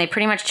family, and they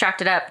pretty much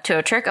chalked it up to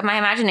a trick of my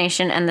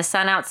imagination and the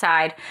sun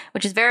outside,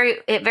 which is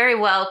very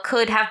well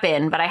could have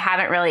been, but I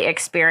haven't really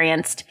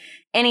experienced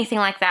anything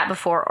like that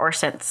before or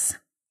since.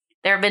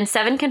 There have been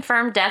 7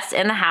 confirmed deaths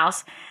in the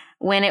house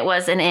when it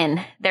was an inn.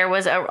 There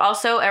was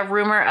also a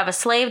rumor of a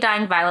slave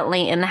dying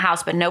violently in the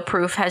house, but no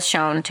proof has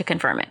shown to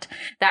confirm it.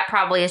 That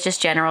probably is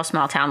just general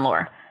small town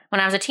lore. When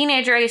I was a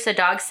teenager, I used to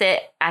dog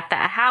sit at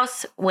that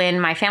house when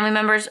my family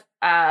members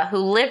who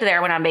lived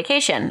there went on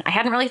vacation. I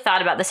hadn't really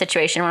thought about the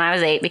situation when I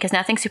was 8 because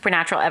nothing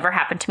supernatural ever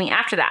happened to me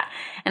after that,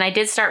 and I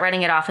did start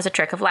writing it off as a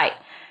trick of light.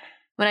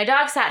 When I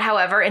dog sat,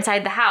 however,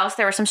 inside the house,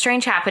 there were some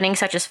strange happenings,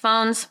 such as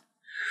phones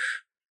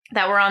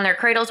that were on their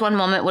cradles one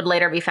moment would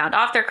later be found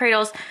off their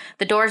cradles.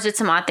 The doors did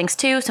some odd things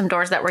too. Some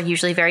doors that were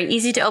usually very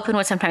easy to open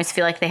would sometimes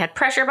feel like they had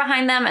pressure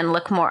behind them and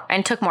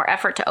took more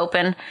effort to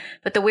open.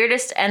 But the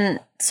weirdest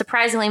and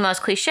surprisingly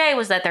most cliche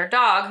was that their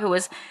dog, who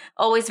was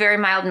always very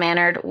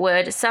mild-mannered,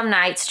 would some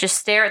nights just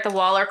stare at the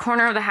wall or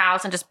corner of the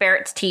house and just bare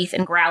its teeth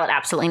and growl at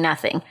absolutely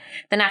nothing.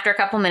 Then after a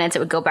couple minutes, it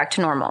would go back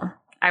to normal.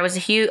 I was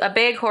a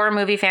big horror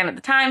movie fan at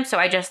the time, so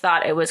I just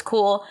thought it was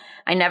cool.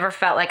 I never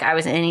felt like I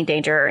was in any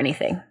danger or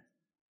anything.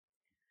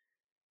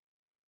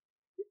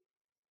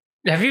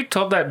 Have you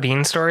told that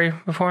bean story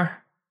before?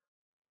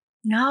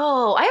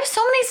 No. I have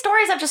so many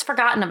stories I've just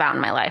forgotten about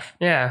in my life.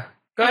 Yeah.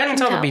 Go ahead and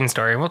tell the bean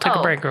story. We'll take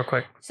a break real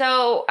quick.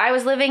 So I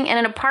was living in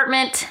an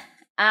apartment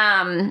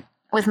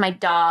with my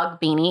dog,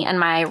 Beanie, and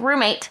my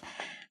roommate.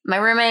 My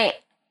roommate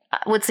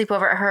would sleep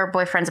over at her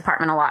boyfriend's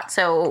apartment a lot.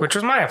 So, which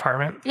was my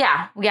apartment.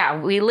 Yeah.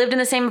 We lived in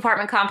the same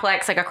apartment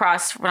complex, like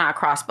across, well, not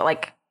across, but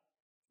like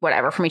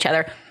whatever from each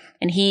other.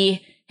 And him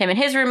and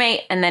his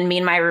roommate, and then me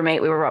and my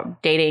roommate, we were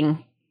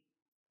dating,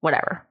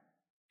 whatever.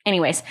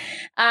 Anyways,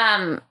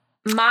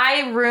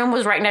 my room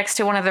was right next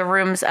to one of the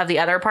rooms of the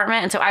other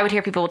apartment. And so I would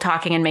hear people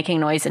talking and making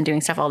noise and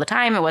doing stuff all the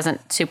time. It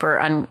wasn't super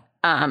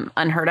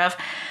unheard of.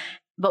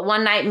 But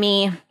one night,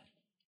 me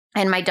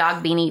and my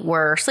dog Beanie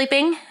were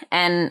sleeping.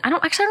 And I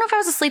don't know if I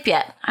was asleep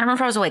yet. I don't know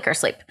if I was awake or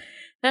asleep.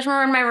 I just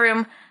remember in my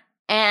room.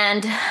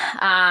 And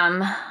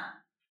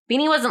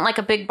Beanie wasn't like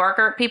a big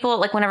barker at people.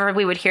 Like whenever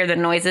we would hear the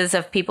noises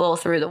of people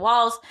through the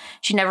walls,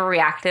 she never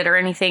reacted or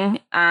anything.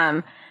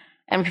 And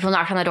when people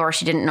knocked on the door,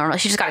 she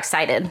just got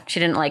excited. She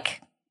didn't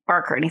like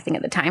bark or anything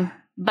at the time.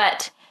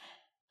 But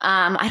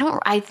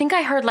I think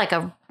I heard like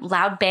a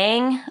loud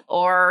bang,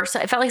 or so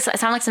it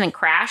sounded like something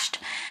crashed,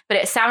 but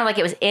it sounded like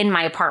it was in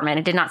my apartment.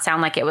 It did not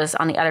sound like it was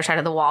on the other side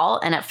of the wall.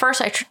 And at first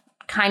I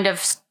kind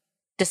of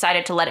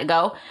decided to let it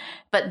go,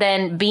 but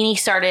then Beanie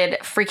started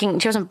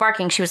freaking. She wasn't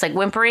barking. She was like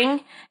whimpering.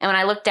 And when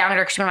I looked down at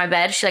her, because she was on my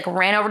bed, she like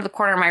ran over to the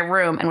corner of my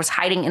room and was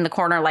hiding in the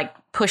corner, like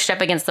pushed up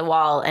against the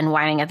wall and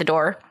whining at the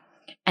door.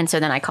 And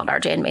so then I called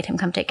RJ and made him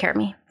come take care of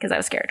me because I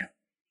was scared.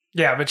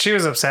 Yeah, but she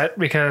was upset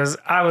because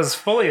I was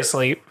fully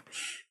asleep,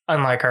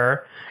 unlike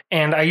her,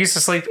 and I used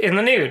to sleep in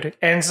the nude.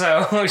 And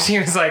so she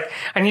was like,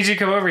 I need you to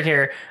come over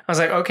here. I was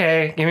like,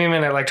 okay, give me a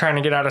minute, like trying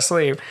to get out of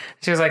sleep.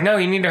 She was like, no,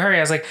 you need to hurry.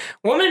 I was like,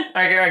 woman,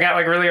 I got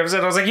like really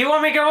upset. I was like, you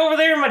want me to go over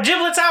there? My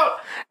giblets out.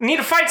 I need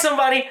to fight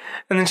somebody.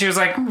 And then she was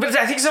like, but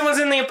I think someone's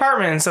in the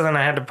apartment. And so then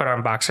I had to put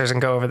on boxers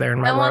and go over there in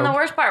my robe. And the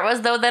worst part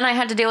was, though, then I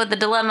had to deal with the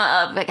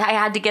dilemma of like, I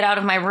had to get out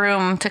of my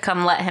room to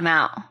come let him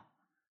out.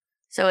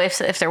 So if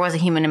there was a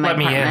human in my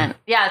apartment.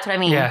 Yeah, that's what I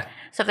mean. Yeah.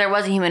 So if there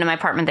was a human in my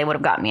apartment, they would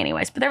have gotten me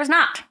anyways. But there was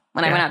not.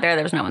 When I went out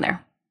there was no one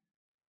there.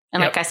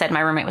 And like I said, my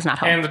roommate was not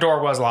home. And the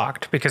door was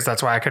locked because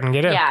that's why I couldn't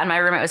get in. Yeah, and my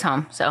roommate was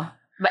home. So,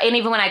 and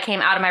even when I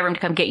came out of my room to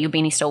come get you,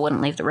 Beanie still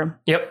wouldn't leave the room.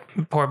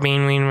 Yep. Poor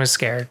Bean was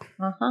scared.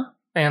 Uh-huh.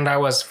 And I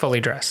was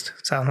fully dressed.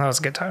 So that was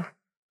a good time.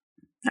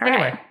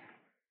 Anyway,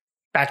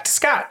 back to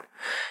Scott.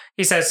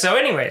 He says, so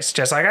anyways,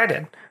 just like I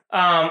did.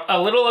 A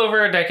little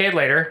over a decade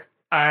later,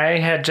 I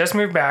had just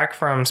moved back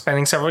from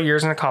spending several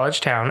years in a college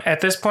town.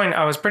 At this point,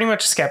 I was pretty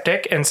much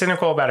skeptic and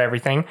cynical about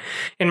everything.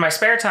 In my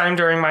spare time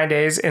during my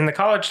days in the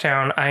college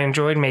town, I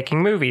enjoyed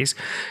making movies.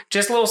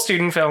 Just little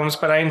student films,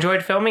 but I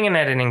enjoyed filming and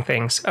editing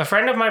things. A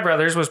friend of my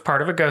brother's was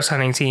part of a ghost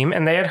hunting team,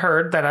 and they had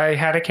heard that I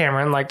had a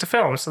camera and liked to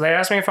film. So they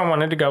asked me if I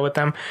wanted to go with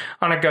them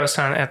on a ghost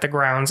hunt at the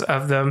grounds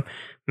of the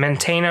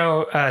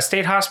Mentano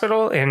State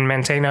Hospital in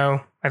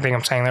Mentano, I think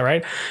I'm saying that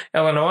right,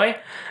 Illinois.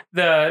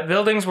 The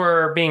buildings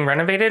were being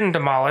renovated and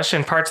demolished,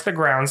 and parts of the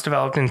grounds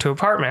developed into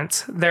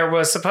apartments. There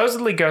was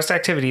supposedly ghost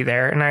activity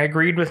there, and I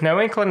agreed with no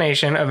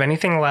inclination of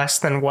anything less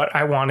than what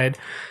I wanted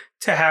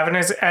to have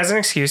as an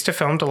excuse to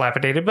film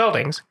dilapidated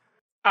buildings.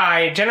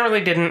 I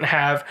generally didn't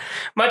have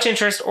much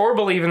interest or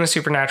believe in the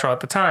supernatural at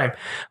the time.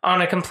 On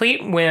a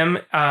complete whim,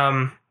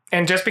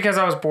 and just because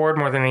I was bored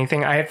more than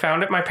anything, I had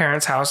found at my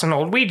parents' house an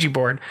old Ouija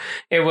board.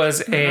 It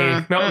was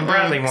a Milton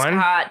Bradley one,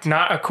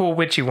 not a cool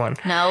witchy one.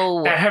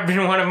 No. That had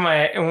been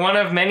one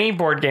of many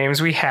board games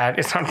we had.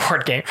 It's not a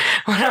board game.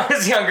 When I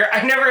was younger,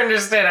 I never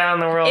understood how in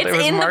the world it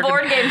was in marketed. The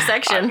board game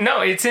section. No,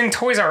 it's in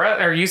Toys R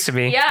Us, or used to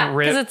be. Yeah,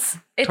 because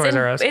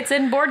it's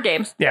in board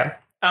games. Yeah.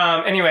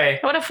 Anyway.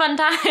 What a fun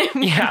time.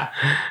 Yeah.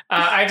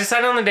 I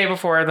decided on the day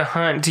before the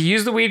hunt to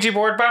use the Ouija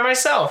board by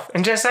myself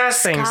and just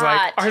ask things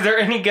like, are there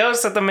any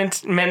ghosts at the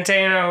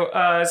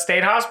Mentano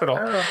State Hospital?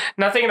 Oh.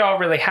 Nothing at all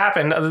really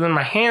happened other than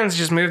my hands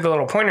just moved the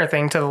little pointer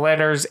thing to the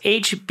letters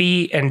H,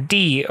 B, and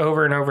D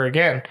over and over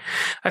again.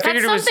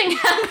 Happening.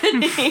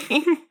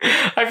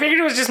 I figured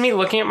it was just me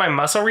looking at my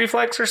muscle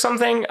reflex or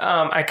something.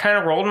 I kind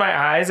of rolled my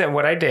eyes at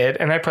what I did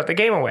and I put the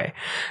game away.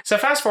 So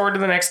fast forward to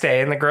the next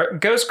day and the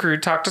ghost crew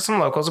talked to some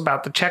locals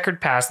about the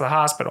checkered past of the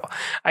hospital.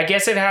 I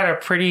guess it had a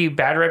pretty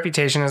bad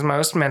reputation, as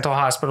most mental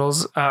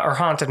hospitals or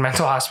haunted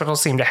mental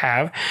hospitals seem to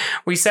have.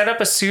 We set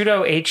up a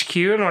pseudo HQ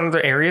in one of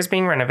the areas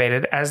being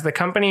renovated, as the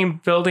company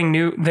building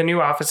the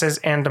new offices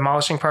and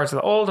demolishing parts of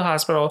the old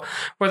hospital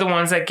were the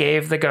ones that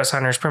gave the ghost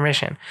hunters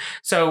permission.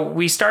 So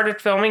we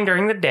started filming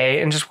during the day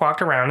and just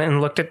walked around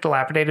and looked at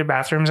dilapidated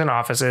bathrooms and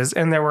offices,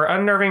 and there were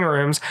unnerving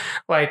rooms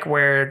like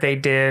where they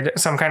did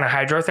some kind of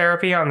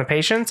hydrotherapy on the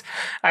patients.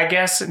 I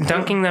guess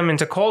dunking them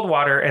into cold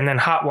water and then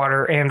hot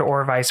water and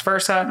or vice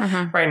versa.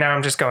 Mm-hmm. Right now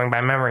I'm just going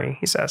by memory,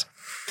 he says.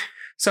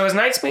 So as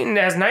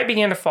night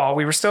began to fall,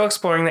 we were still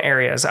exploring the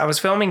areas. I was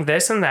filming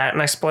this and that,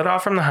 and I split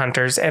off from the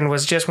hunters and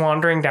was just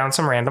wandering down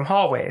some random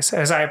hallways.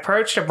 As I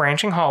approached a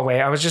branching hallway,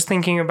 I was just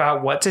thinking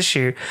about what to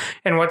shoot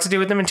and what to do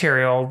with the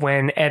material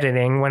when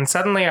editing, when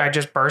suddenly I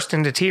just burst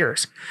into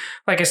tears.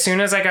 Like as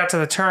soon as I got to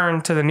the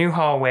turn to the new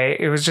hallway,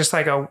 it was just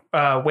like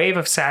a wave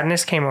of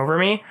sadness came over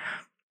me.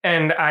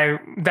 And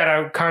that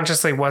I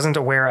consciously wasn't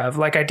aware of.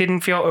 Like I didn't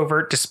feel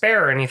overt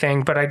despair or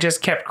anything, but I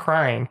just kept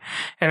crying.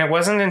 And it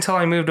wasn't until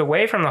I moved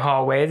away from the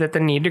hallway that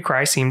the need to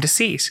cry seemed to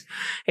cease.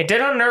 It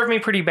did unnerve me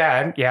pretty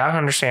bad. Yeah,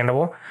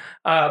 understandable.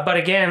 But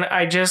again,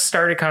 I just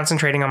started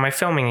concentrating on my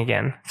filming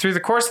again. Through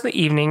the course of the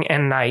evening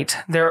and night,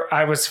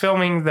 I was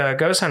filming the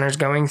ghost hunters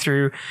going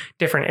through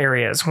different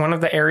areas. One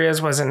of the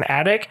areas was an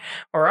attic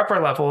or upper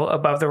level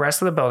above the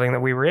rest of the building that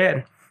we were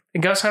in. The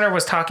ghost hunter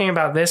was talking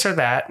about this or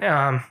that,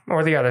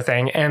 or the other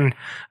thing, and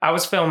I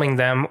was filming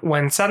them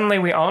when suddenly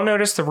we all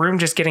noticed the room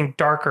just getting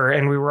darker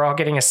and we were all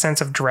getting a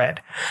sense of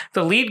dread.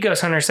 The lead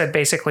ghost hunter said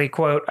basically,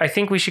 quote, "I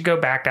think we should go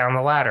back down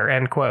the ladder,"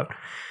 end quote.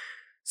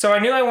 So I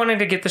knew I wanted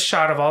to get the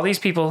shot of all these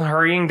people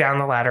hurrying down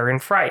the ladder in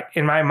fright.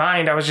 In my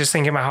mind, I was just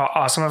thinking about how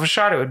awesome of a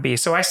shot it would be.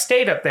 So I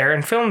stayed up there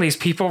and filmed these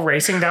people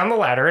racing down the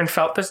ladder and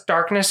felt this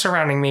darkness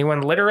surrounding me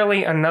when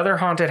literally another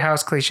haunted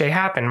house cliche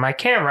happened. My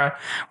camera,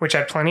 which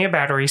had plenty of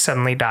battery,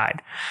 suddenly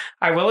died.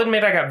 I will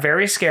admit I got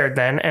very scared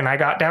then, and I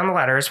got down the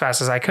ladder as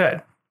fast as I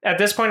could. At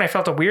this point, I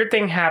felt a weird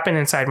thing happen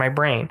inside my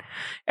brain.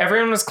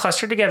 Everyone was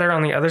clustered together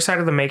on the other side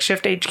of the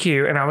makeshift HQ,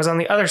 and I was on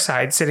the other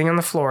side, sitting on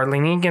the floor,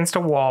 leaning against a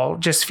wall,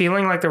 just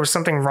feeling like there was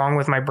something wrong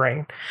with my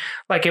brain.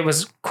 Like it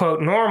was, quote,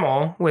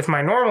 normal, with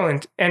my normal,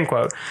 end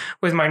quote,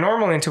 with my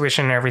normal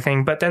intuition and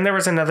everything, but then there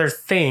was another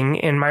thing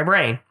in my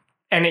brain.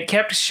 And it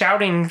kept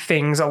shouting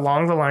things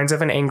along the lines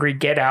of an angry,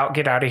 get out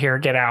of here,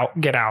 get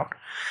out, get out.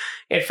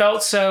 It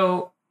felt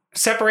so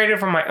separated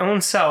from my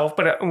own self,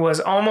 but it was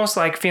almost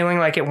like feeling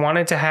like it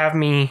wanted to have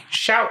me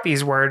shout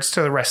these words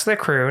to the rest of the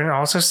crew, and it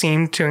also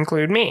seemed to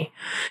include me.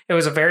 It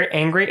was a very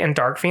angry and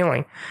dark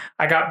feeling.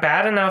 I got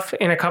bad enough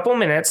in a couple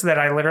minutes that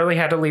I literally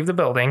had to leave the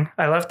building.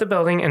 I left the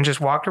building and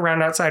just walked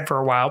around outside for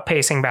a while,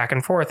 pacing back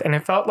and forth, and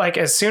it felt like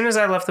as soon as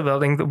I left the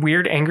building, the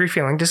weird angry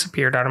feeling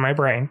disappeared out of my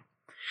brain.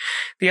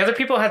 The other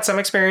people had some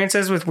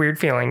experiences with weird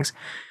feelings.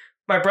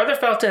 My brother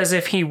felt as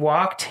if he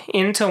walked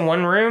into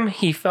one room,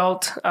 he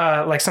felt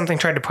like something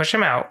tried to push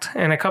him out.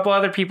 And a couple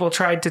other people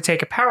tried to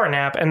take a power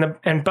nap,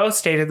 and both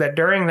stated that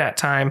during that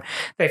time,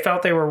 they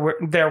felt there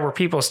were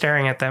people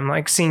staring at them,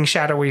 like seeing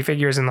shadowy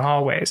figures in the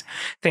hallways,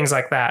 things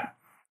like that.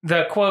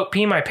 The, quote,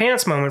 pee my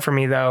pants moment for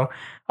me, though,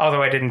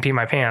 although I didn't pee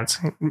my pants,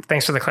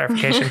 thanks for the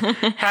clarification,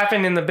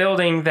 happened in the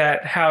building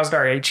that housed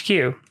our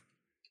HQ.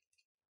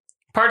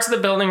 Parts of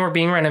the building were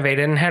being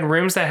renovated and had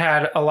rooms that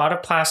had a lot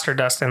of plaster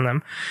dust in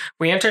them.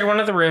 We entered one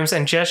of the rooms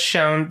and just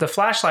shone the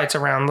flashlights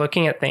around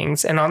looking at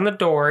things, and on the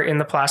door in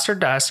the plaster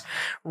dust,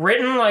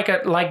 written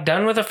like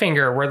done with a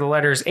finger, were the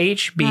letters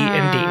H, B,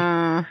 and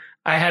D.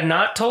 I had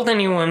not told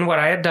anyone what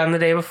I had done the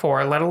day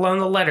before, let alone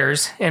the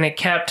letters, and it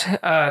kept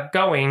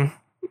going,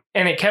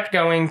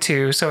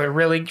 too, so it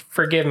really,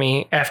 forgive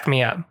me, effed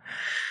me up.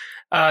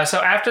 So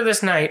after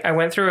this night, I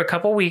went through a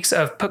couple weeks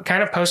of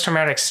kind of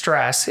post-traumatic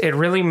stress. It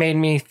really made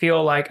me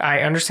feel like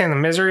I understand the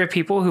misery of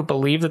people who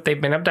believe that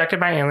they've been abducted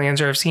by aliens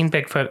or have seen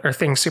Bigfoot or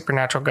things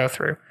supernatural go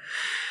through.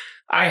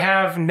 I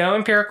have no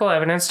empirical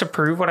evidence to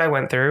prove what I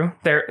went through.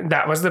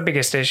 That was the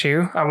biggest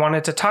issue. I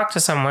wanted to talk to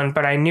someone,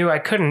 but I knew I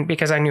couldn't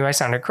because I knew I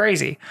sounded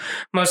crazy.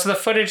 Most of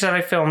the footage that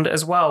I filmed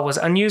as well was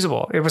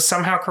unusable. It was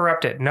somehow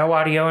corrupted, no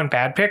audio and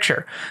bad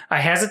picture.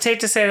 I hesitate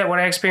to say that what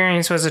I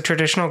experienced was a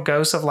traditional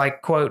ghost of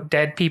like, quote,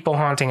 dead people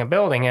haunting a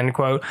building, end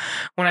quote.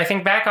 When I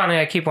think back on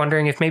it, I keep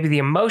wondering if maybe the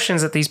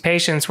emotions that these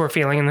patients were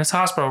feeling in this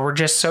hospital were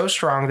just so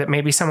strong that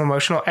maybe some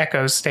emotional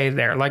echoes stayed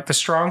there, like the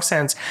strong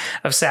sense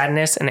of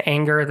sadness and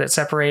anger that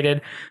separated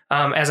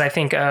as I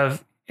think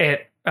of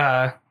it,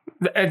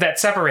 that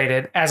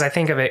separated, as I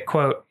think of it,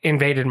 quote,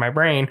 invaded my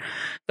brain,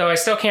 though I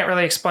still can't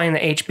really explain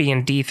the H, B,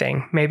 and D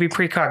thing. Maybe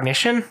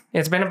precognition?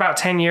 It's been about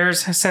 10 years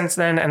since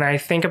then, and I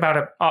think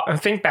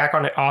back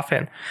on it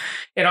often.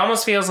 It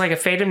almost feels like a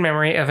faded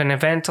memory of an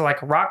event to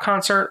like a rock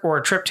concert or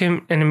a trip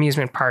to an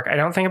amusement park. I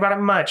don't think about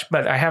it much,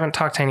 but I haven't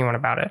talked to anyone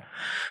about it.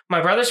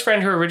 My brother's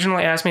friend who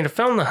originally asked me to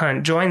film the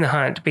hunt joined the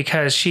hunt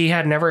because she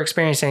had never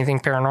experienced anything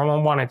paranormal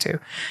and wanted to.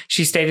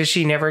 She stated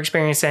she never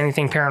experienced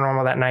anything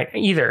paranormal that night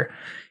either.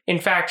 In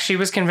fact, she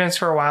was convinced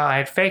for a while I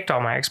had faked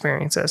all my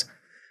experiences.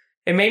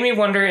 It made me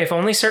wonder if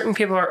only certain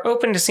people are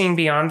open to seeing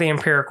beyond the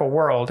empirical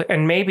world,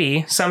 and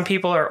maybe some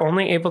people are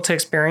only able to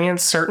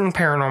experience certain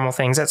paranormal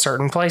things at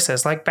certain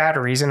places, like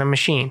batteries in a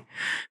machine.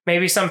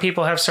 Maybe some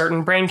people have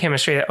certain brain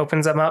chemistry that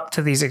opens them up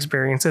to these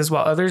experiences,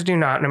 while others do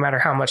not, no matter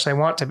how much they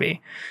want to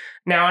be.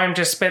 Now I'm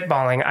just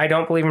spitballing. I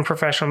don't believe in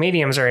professional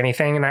mediums or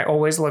anything, and I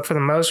always look for the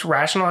most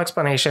rational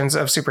explanations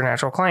of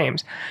supernatural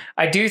claims.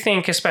 I do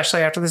think,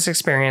 especially after this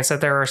experience, that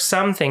there are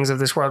some things of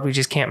this world we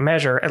just can't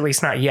measure, at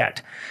least not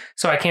yet.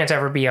 So I can't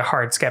ever be a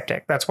hard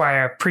skeptic. That's why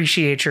I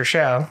appreciate your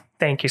show.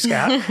 Thank you,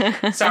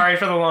 Scott. Sorry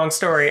for the long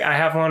story. I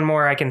have one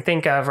more I can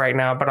think of right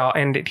now, but I'll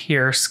end it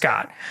here,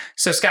 Scott.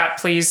 So, Scott,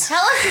 please tell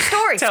us your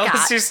story. Tell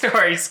us your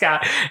story,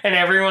 Scott, and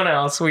everyone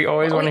else. We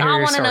always want to hear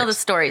your stories. I want to know the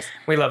stories.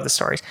 We love the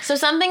stories. So,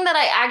 something that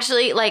I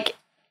actually like.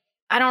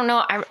 I don't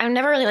know. I've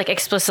never really like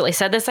explicitly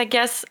said this, I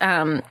guess.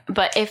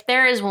 But if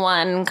there is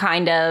one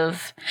kind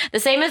of the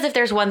same as if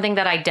there's one thing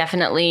that I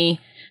definitely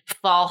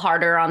fall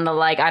harder on the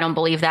like, I don't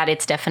believe that,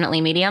 it's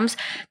definitely mediums.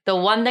 The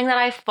one thing that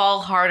I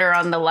fall harder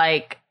on the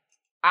like,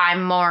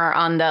 I'm more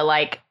on the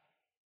like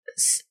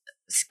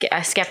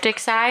skeptic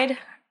side.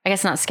 I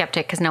guess not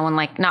skeptic because no one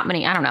like, not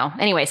many, I don't know.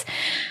 Anyways,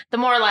 the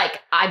more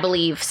like I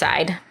believe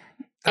side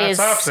is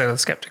the opposite of the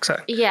skeptic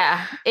side.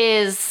 Yeah.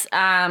 Is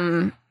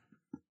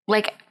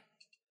like,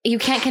 you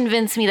can't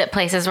convince me that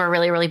places where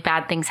really, really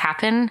bad things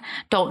happen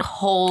don't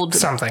hold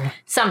something.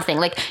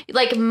 Like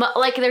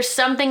there's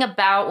something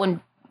about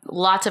when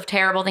lots of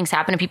terrible things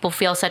happen and people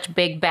feel such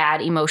big,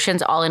 bad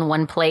emotions all in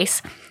one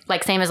place.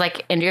 Like same as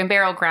like Indian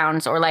Burial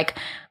Grounds or like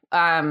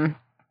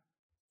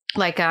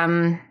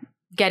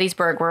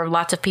Gettysburg where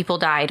lots of people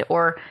died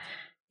or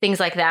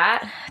things like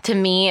that. To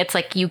me, it's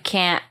like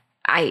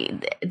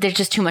there's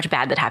just too much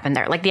bad that happened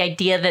there. Like the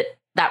idea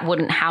that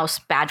wouldn't house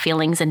bad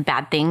feelings and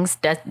bad things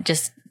that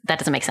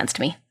doesn't make sense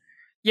to me.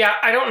 Yeah,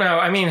 I don't know.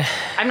 I mean,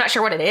 I'm not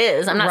sure what it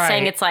is. I'm not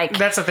saying it's like...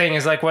 That's the thing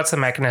is like, what's the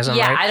mechanism,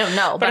 yeah, right? I don't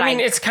know. But I mean,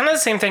 it's kind of the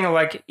same thing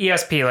like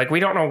ESP. Like, we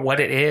don't know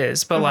what it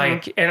is, but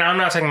like, and I'm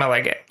not talking about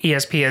like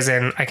ESP as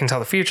in I can tell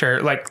the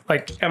future, like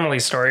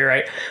Emily's story,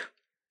 right?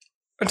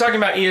 I'm talking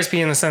about ESP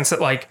in the sense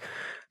that like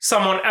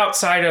someone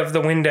outside of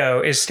the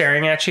window is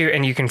staring at you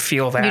and you can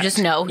feel that. You just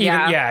know,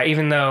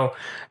 even though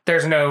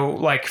there's no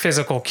like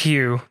physical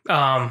cue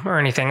or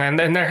anything. And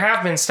there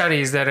have been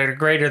studies that at a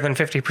greater than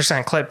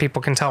 50% clip,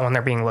 people can tell when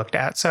they're being looked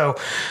at. So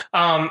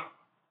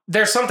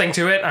there's something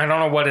to it. I don't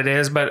know what it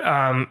is, but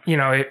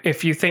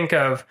if you think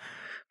of,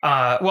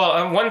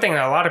 one thing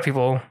that a lot of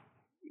people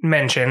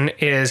mention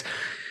is,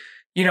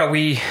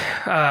 we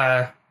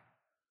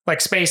like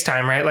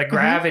space-time, right? Like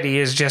gravity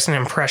is just an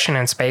impression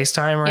in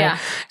space-time, right? Yeah.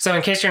 So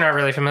in case you're not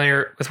really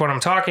familiar with what I'm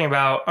talking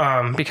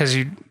about, because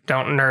you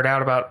don't nerd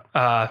out about,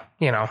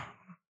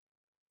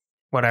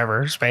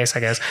 whatever, space, I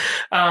guess.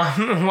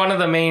 One of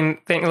the main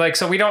things, like,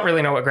 so we don't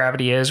really know what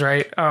gravity is,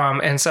 right?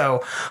 And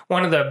so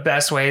one of the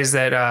best ways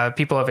that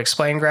people have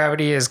explained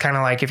gravity is kind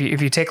of like if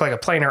you take like a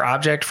planar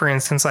object, for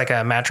instance, like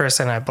a mattress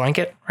and a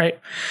blanket, right?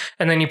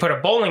 And then you put a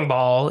bowling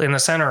ball in the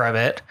center of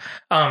it,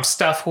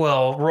 stuff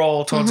will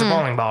roll towards the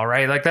bowling ball,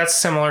 right? Like that's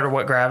similar to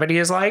what gravity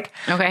is like.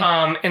 Okay.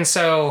 And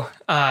so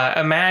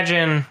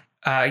imagine...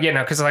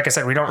 because like I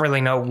said, we don't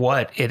really know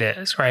what it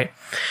is, right?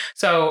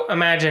 So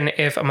imagine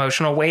if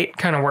emotional weight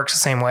kind of works the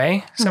same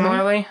way,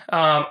 similarly.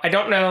 I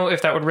don't know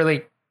if that would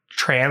really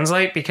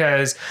translate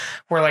because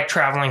we're like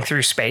traveling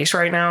through space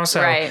right now. So,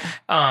 right.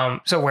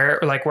 So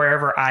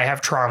wherever I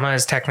have trauma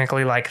is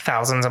technically like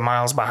thousands of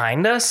miles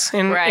behind us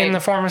in the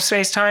form of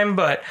space time.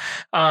 But,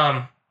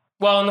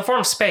 in the form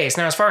of space.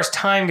 Now, as far as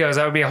time goes,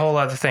 that would be a whole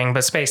other thing.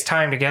 But space,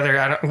 time together,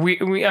 I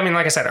mean,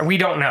 like I said, we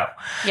don't know.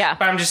 Yeah.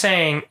 But I'm just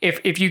saying,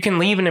 if you can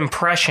leave an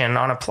impression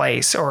on a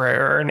place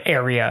or an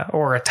area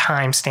or a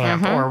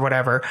timestamp or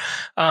whatever,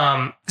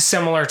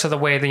 similar to the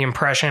way the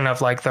impression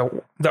of like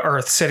the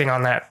Earth sitting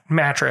on that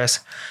mattress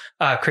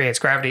creates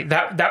gravity,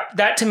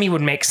 that to me would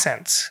make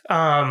sense.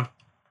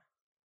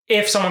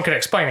 If someone could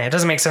explain it. It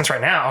doesn't make sense right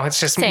now. It's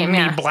just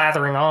me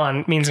blathering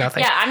on means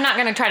nothing. Yeah, I'm not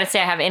going to try to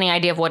say I have any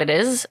idea of what it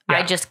is.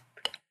 Yeah.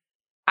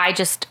 I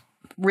just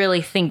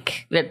really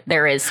think that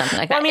there is something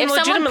like that. Well, I mean,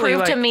 if someone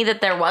proved to me that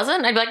there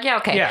wasn't, I'd be like, yeah,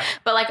 okay. Yeah.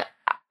 But like,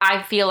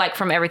 I feel like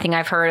from everything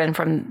I've heard and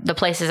from the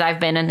places I've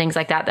been and things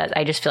like that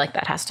I just feel like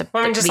that has to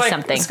be just like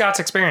something. Scott's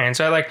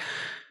experience, right? Like,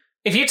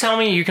 if you tell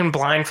me you can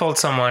blindfold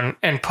someone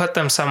and put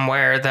them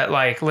somewhere that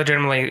like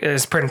legitimately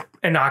is pretty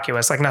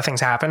innocuous, like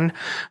nothing's happened,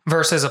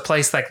 versus a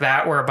place like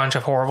that where a bunch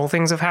of horrible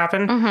things have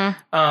happened,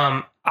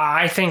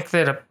 I think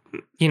that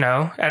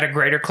at a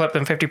greater clip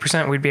than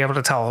 50%, we'd be able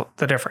to tell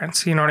the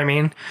difference. You know what I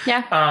mean?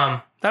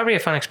 Yeah. That would be a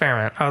fun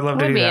experiment. I would love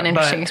to do that. It would be an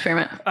interesting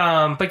experiment.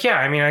 But yeah,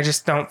 I mean, I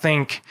just don't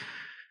think,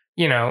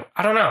 I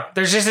don't know.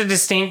 There's just a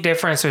distinct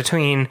difference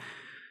between,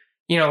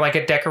 like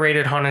a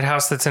decorated haunted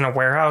house that's in a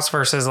warehouse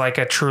versus like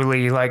a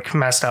truly like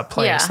messed up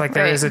place. Yeah, like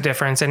there is a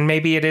difference. And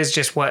maybe it is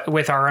just what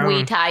with our own.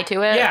 We tie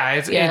to it. Yeah.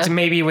 It's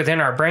maybe within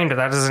our brain, but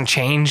that doesn't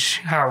change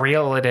how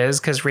real it is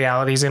because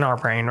reality's in our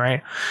brain,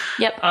 right?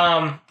 Yep.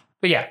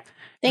 But yeah.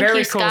 Thank very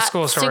you, cool Scott.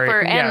 school story.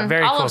 Super. Yeah,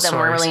 very all cool of them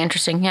stories. were really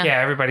interesting. Yeah. Yeah,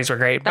 everybody's were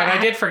great. But I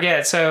did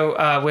forget.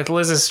 So with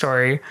Liz's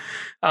story,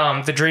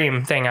 the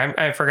dream thing,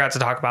 I forgot to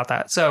talk about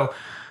that. So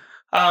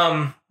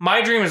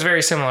my dream is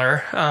very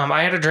similar.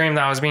 I had a dream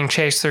that I was being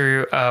chased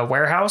through a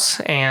warehouse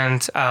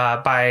and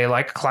by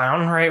like a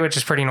clown, right? Which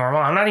is pretty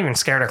normal. I'm not even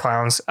scared of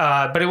clowns.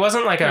 But it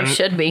wasn't like you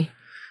should be.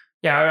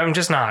 Yeah, I'm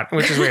just not,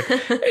 which is weird.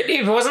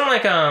 It wasn't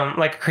like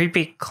a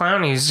creepy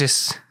clown. He's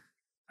just,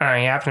 I don't know,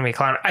 he happened to be a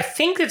clown. I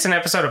think it's an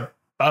episode of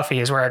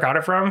Buffy is where I got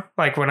it from.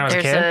 Like when I was a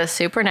kid. There's a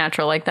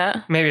supernatural like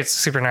that. Maybe it's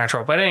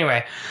supernatural. But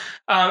anyway,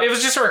 it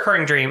was just a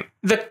recurring dream.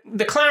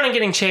 The clown and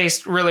getting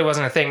chased really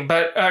wasn't a thing,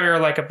 or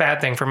like a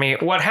bad thing for me.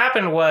 What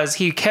happened was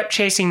he kept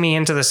chasing me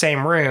into the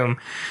same room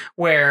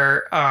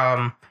where,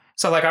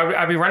 so like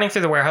I'd be running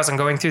through the warehouse and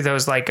going through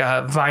those like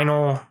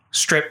vinyl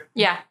strip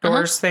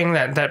doors thing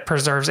that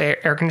preserves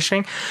air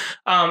conditioning.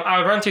 I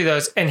would run through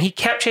those and he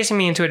kept chasing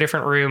me into a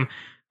different room.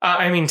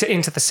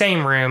 Into the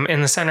same room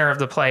in the center of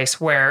the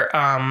place where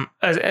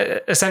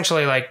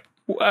essentially like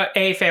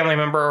a family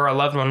member or a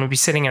loved one would be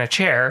sitting in a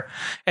chair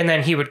and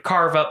then he would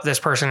carve up this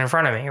person in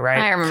front of me,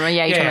 right? I remember.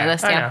 Yeah, you told me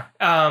this. Yeah.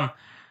 I know.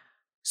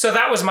 So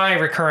that was my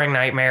recurring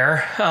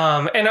nightmare.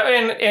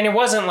 And it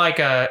wasn't like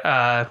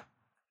a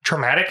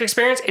traumatic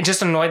experience. It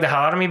just annoyed the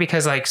hell out of me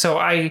because like, so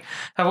I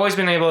have always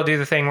been able to do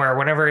the thing where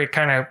whenever it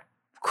kind of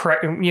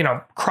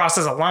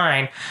crosses a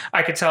line,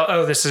 I could tell,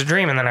 oh, this is a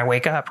dream. And then I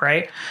wake up.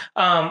 Right.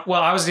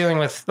 Well, I was dealing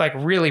with like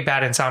really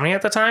bad insomnia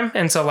at the time.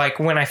 And so like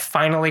when I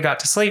finally got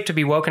to sleep, to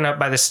be woken up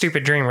by this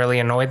stupid dream really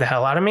annoyed the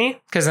hell out of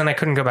me because then I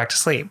couldn't go back to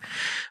sleep.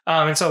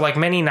 And so like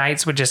many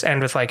nights would just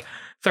end with like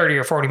 30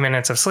 or 40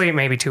 minutes of sleep,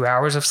 maybe 2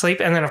 hours of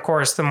sleep. And then of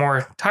course, the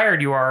more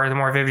tired you are, the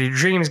more vivid your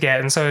dreams get.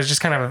 And so it's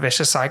just kind of a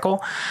vicious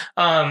cycle.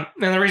 And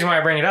the reason why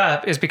I bring it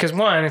up is because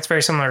one, it's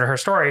very similar to her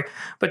story,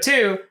 but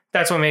two,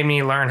 that's what made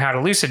me learn how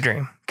to lucid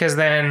dream. Because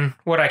then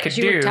what I could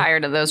do... You were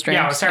tired of those dreams.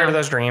 Yeah, I was tired of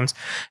those dreams.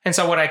 And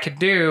so what I could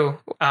do,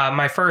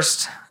 my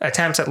first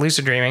attempts at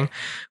lucid dreaming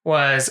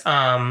was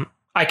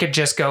I could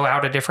just go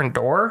out a different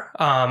door,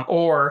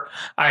 or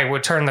I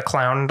would turn the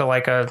clown into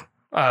like a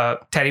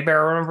teddy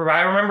bear.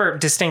 I remember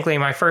distinctly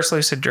my first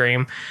lucid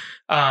dream,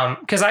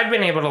 because I'd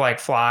been able to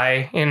like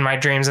fly in my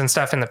dreams and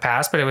stuff in the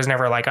past, but it was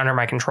never like under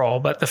my control.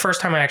 But the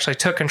first time I actually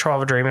took control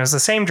of a dream, it was the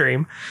same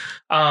dream.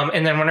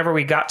 And then whenever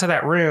we got to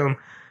that room,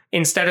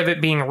 instead of it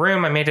being a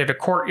room, I made it a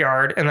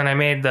courtyard, and then I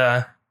made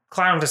the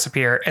clown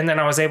disappear. And then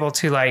I was able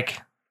to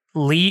like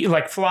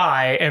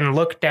fly and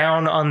look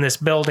down on this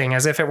building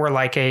as if it were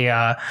like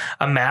a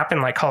map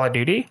in like Call of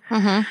Duty.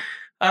 Mm-hmm.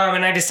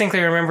 And I distinctly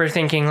remember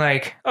thinking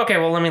like, okay,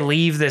 well, let me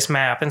leave this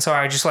map. And so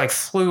I just like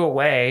flew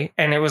away,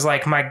 and it was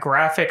like my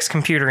graphics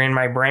computer in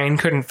my brain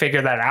couldn't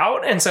figure that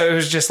out. And so it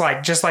was just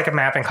like a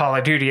map in Call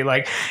of Duty.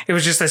 Like it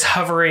was just this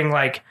hovering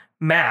like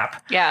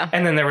map. Yeah.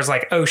 And then there was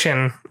like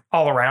ocean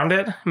all around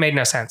it. Made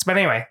no sense. But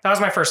anyway, that was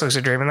my first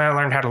lucid dream. And then I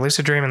learned how to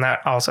lucid dream, and that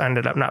also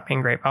ended up not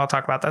being great. But I'll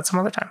talk about that some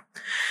other time.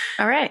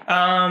 All right.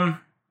 All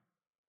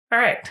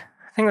right.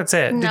 I think that's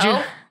it. No. Did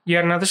you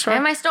had another story? I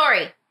have my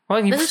story.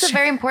 Well, this is a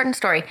very important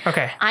story.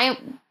 Okay. I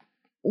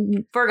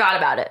forgot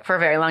about it for a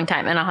very long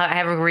time, and I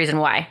have a reason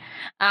why.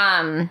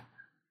 Well,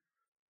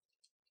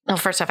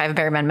 first off, I have a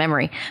very bad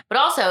memory, but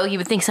also you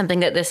would think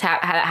something that this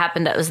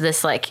happened that was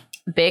this like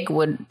big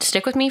would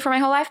stick with me for my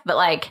whole life, but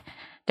like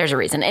there's a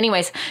reason.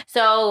 Anyways,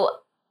 so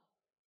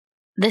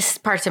this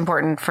part's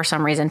important for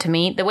some reason to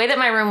me. The way that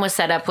my room was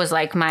set up was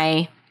like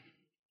it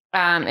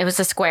was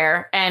a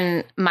square,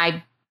 and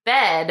my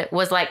bed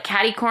was like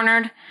catty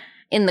cornered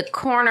in the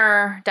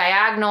corner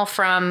diagonal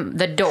from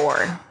the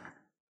door.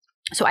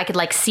 So I could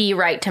like see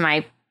right to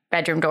my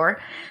bedroom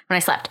door when I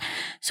slept.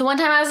 So one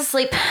time I was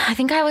asleep, I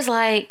think I was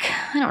like,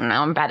 I don't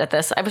know, I'm bad at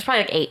this. I was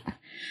probably like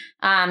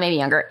 8, maybe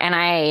younger. And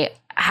I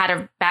had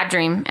a bad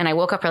dream, and I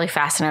woke up really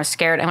fast, and I was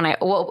scared. And when I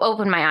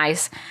opened my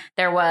eyes,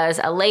 there was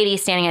a lady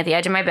standing at the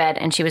edge of my bed,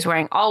 and she was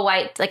wearing all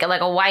white, like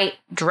a white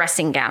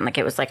dressing gown. Like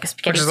it was like a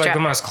spaghetti strap. Which is like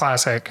the most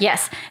classic.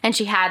 Yes. And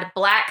she had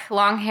black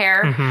long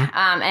hair. Mm-hmm.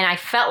 And I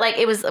felt like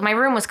my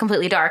room was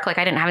completely dark. Like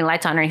I didn't have any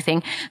lights on or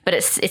anything, but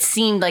it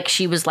seemed like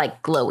she was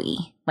like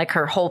glowy. Like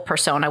her whole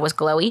persona was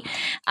glowy.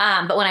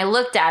 But when I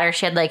looked at her,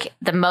 she had like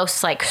the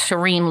most like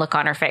serene look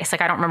on her face.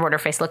 Like I don't remember what her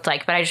face looked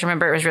like, but I just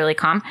remember it was really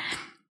calm.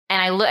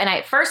 And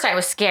at first I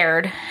was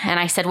scared, and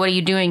I said, "What are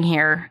you doing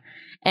here?"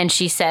 And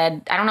she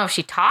said, I don't know if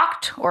she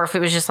talked or if it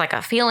was just like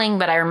a feeling,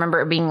 but I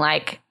remember it being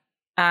like,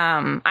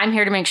 I'm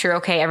here to make sure,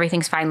 okay,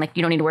 everything's fine. Like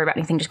you don't need to worry about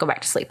anything. Just go back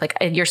to sleep. Like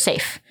you're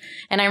safe.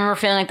 And I remember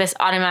feeling like this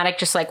automatic,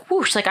 just like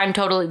whoosh, like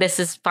this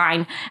is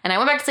fine. And I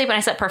went back to sleep, and I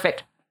slept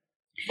perfect.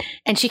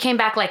 And she came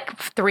back like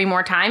 3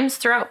 more times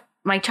throughout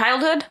my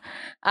childhood.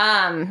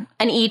 And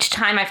each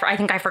time I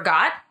think I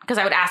forgot, because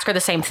I would ask her the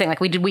same thing.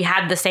 Like we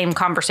had the same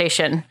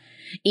conversation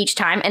each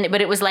time.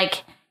 But it was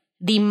like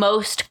the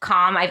most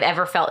calm I've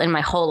ever felt in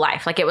my whole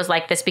life. Like it was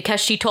like this because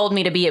she told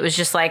me to be. It was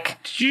just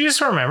like, did you just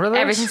remember this?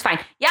 Everything's fine.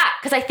 Yeah.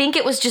 Cause I think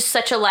it was just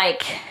such a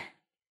like,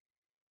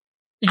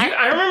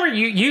 I remember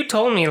you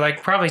told me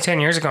like probably 10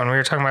 years ago when we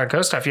were talking about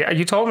ghost stuff.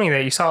 You told me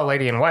that you saw a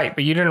lady in white,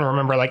 but you didn't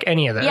remember like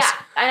any of this. Yeah.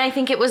 And I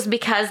think it was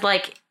because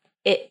like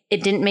it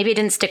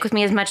didn't stick with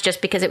me as much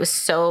just because it was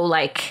so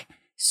like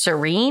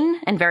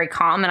serene and very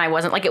calm, and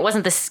it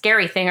wasn't this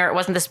scary thing, or it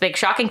wasn't this big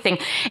shocking thing.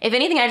 If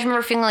anything, I just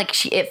remember feeling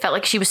like it felt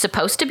like she was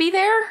supposed to be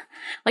there.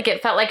 Like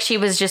it felt like she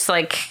was just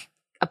like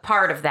a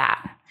part of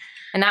that.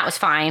 And that was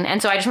fine.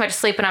 And so I just went to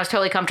sleep and I was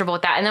totally comfortable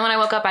with that. And then when I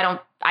woke up,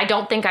 I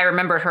don't think I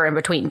remembered her in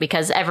between,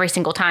 because every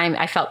single time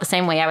I felt the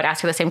same way. I would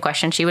ask her the same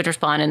question. She would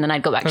respond, and then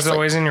I'd go back to sleep. Was it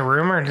always in your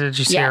room, or did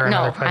you see her in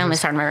other places? I only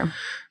started in my room.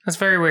 That's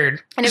very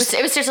weird. And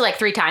it was just like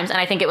 3 times. And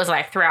I think it was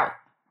like throughout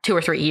 2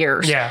 or 3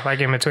 years. Yeah, like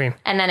in between.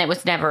 And then it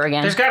was never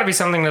again. There's got to be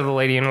something to the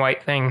lady in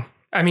white thing.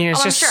 I mean,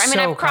 it's just sure. I mean,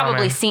 I've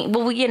probably seen.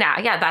 Well,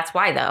 that's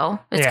why though.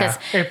 It's because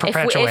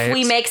if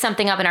we make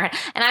something up in our head,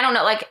 and I don't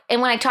know, like,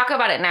 and when I talk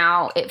about it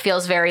now, it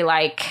feels very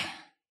like,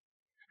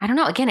 I don't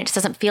know. Again, it just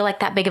doesn't feel like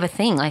that big of a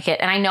thing, like it.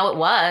 And I know it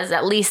was,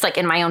 at least like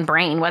in my own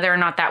brain, whether or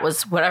not that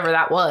was whatever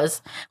that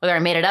was, whether I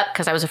made it up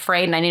because I was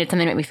afraid and I needed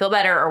something to make me feel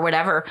better or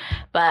whatever.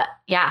 But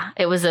yeah,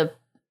 it was it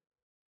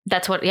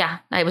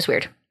was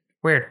weird.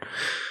 Weird.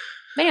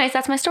 But anyways,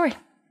 that's my story.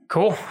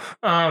 Cool.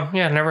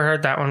 Never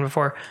heard that one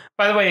before.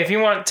 By the way, if you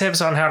want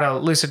tips on how to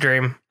lucid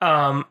dream,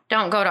 don't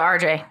go to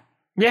RJ.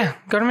 Yeah,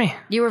 go to me.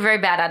 You were very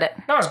bad at it.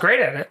 No, I was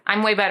great at it.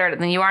 I'm way better at it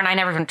than you are, and I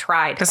never even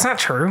tried. That's not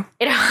true.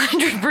 It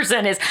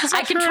 100% is.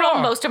 I control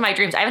most of my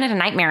dreams. I haven't had a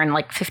nightmare in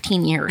like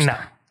 15 years. No.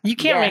 You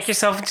can't make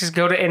yourself just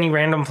go to any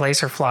random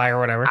place or fly or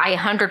whatever. I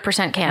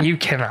 100% can. You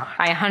cannot.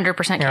 I 100%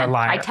 can. You're a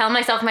liar. I tell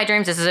myself in my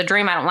dreams, this is a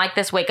dream, I don't like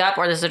this, wake up,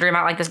 or this is a dream, I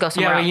don't like this, go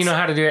somewhere else. Yeah, but you know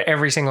how to do it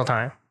every single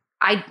time.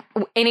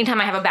 Anytime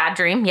I have a bad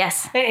dream,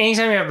 yes.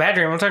 Anytime you have a bad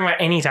dream, I'm talking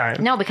about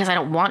anytime. No, because I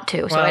don't want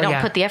to, so I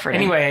don't put the effort in.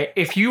 Anyway,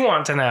 if you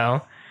want to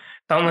know,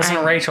 don't listen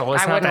to Rachel.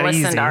 It's not that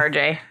easy. I wouldn't listen to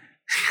RJ.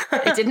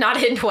 It did not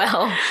end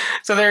well.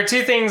 So there are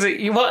 2 things that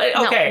you... Well,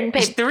 okay. No,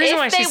 babe, the reason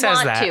why she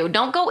says that...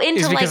 Don't go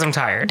into is because I'm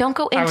tired. Don't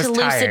go into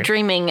lucid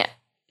dreaming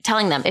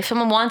telling them. If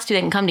someone wants to, they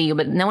can come to you,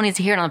 but no one needs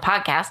to hear it on the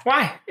podcast.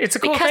 Why? It's a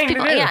cool thing to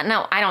do. Yeah,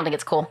 no, I don't think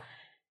it's cool.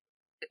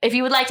 If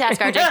you would like to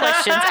ask RJ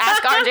questions,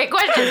 ask RJ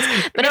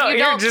questions. But if you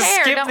don't just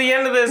care, skip the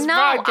end of this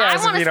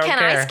podcast if you don't care.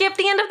 Can I skip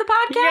the end of the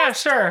podcast? Yeah,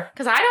 sure.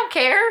 Because I don't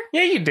care.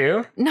 Yeah, you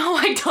do. No,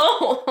 I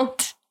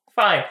don't.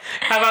 Fine.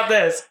 How about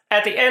this?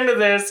 At the end of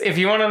this, if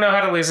you want to know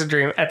how to lucid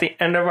dream, at the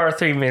end of our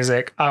theme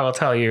music, I will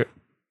tell you.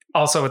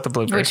 Also with the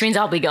bloopers. Which means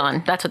I'll be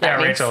gone. That's what that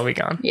means. Yeah, Rachel will be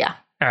gone. Yeah.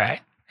 All right.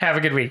 Have a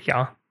good week,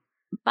 y'all.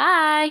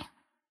 Bye.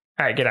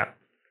 All right, get out.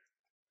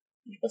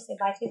 You're supposed to say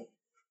bye too.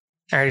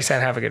 I already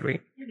said have a good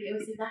week. You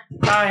say bye.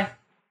 Bye.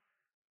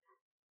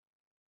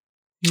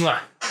 Mwah.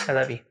 I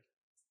love you.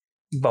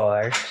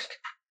 Bars.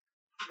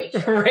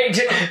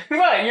 Rachel.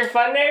 What? Your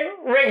fun name?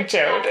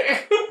 Rachel.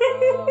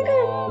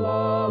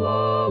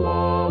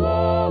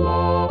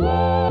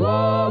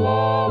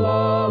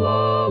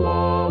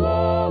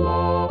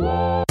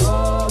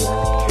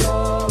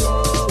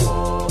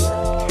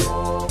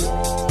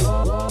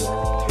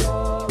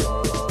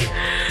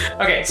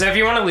 Okay, so if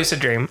you want to lucid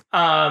dream,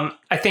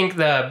 I think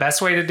the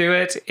best way to do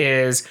it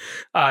is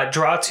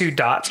draw 2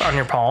 dots on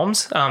your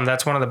palms.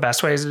 That's one of the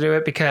best ways to do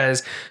it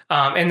because,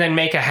 and then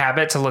make a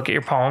habit to look at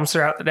your palms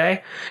throughout the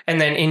day.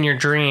 And then in your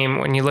dream,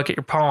 when you look at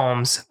your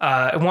palms,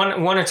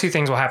 one or 2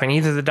 things will happen.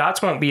 Either the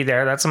dots won't be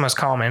there, that's the most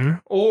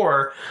common,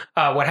 or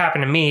what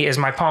happened to me is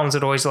my palms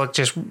would always look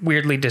just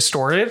weirdly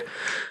distorted.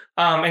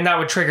 And that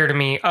would trigger to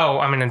me, oh,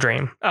 I'm in a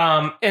dream.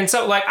 And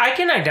so like I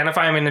can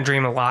identify I'm in a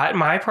dream a lot.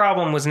 My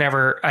problem was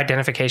never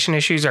identification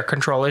issues or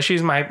control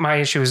issues. My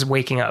issue is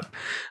waking up.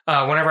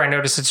 Whenever I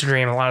notice it's a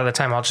dream, a lot of the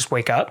time I'll just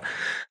wake up.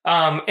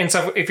 And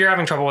so if you're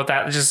having trouble with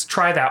that, just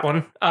try that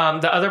one.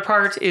 The other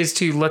part is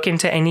to look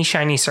into any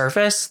shiny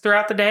surface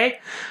throughout the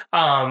day.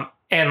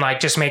 And like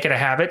just make it a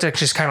habit to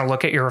just kind of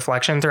look at your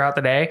reflection throughout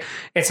the day.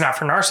 It's not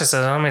for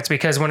narcissism. It's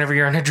because whenever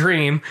you're in a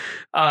dream,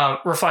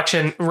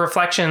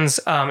 reflections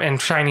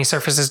and shiny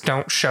surfaces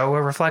don't show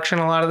a reflection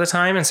a lot of the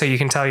time. And so you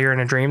can tell you're in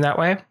a dream that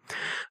way.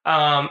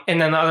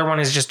 And then the other one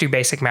is just do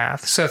basic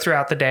math. So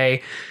throughout the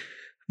day,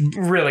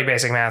 really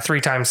basic math,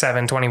 3 times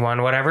 7,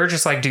 21, whatever,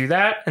 just like do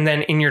that. And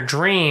then in your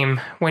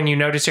dream, when you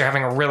notice you're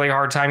having a really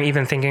hard time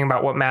even thinking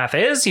about what math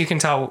is, you can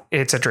tell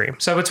it's a dream.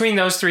 So between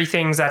those 3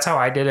 things, that's how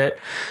I did it.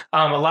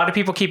 A lot of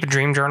people keep a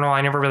dream journal.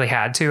 I never really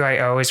had to. I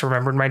always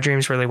remembered my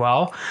dreams really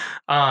well.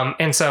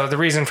 And so the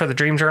reason for the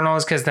dream journal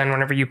is because then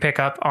whenever you pick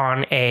up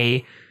on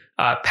a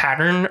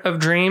pattern of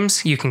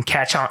dreams, you can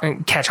catch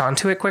on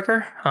to it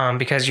quicker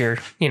because you're,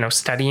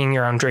 studying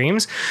your own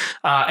dreams.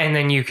 And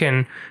then you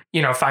can,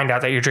 find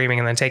out that you're dreaming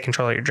and then take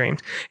control of your dreams.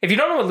 If you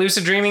don't know what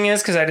lucid dreaming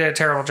is, because I did a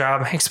terrible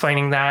job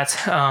explaining that,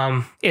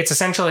 it's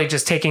essentially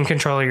just taking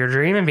control of your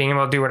dream and being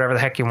able to do whatever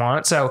the heck you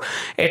want. So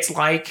it's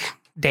like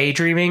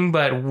daydreaming,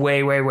 but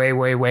way, way, way,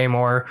 way, way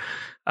more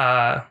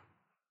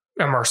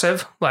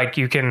immersive. Like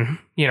you can,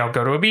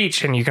 go to a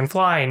beach and you can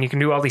fly and you can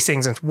do all these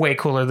things. It's way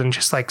cooler than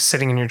just like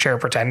sitting in your chair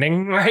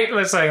pretending, right?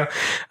 Let's say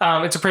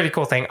it's a pretty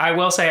cool thing. I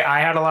will say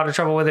I had a lot of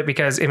trouble with it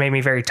because it made me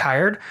very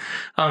tired.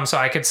 So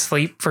I could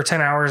sleep for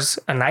 10 hours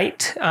a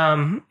night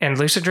and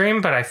lucid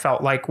dream, but I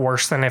felt like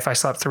worse than if I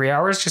slept 3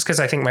 hours just because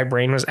I think my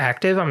brain was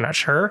active. I'm not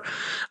sure.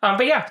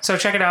 But yeah, so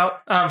check it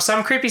out.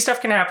 Some creepy stuff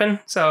can happen.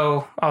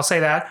 So I'll say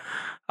that.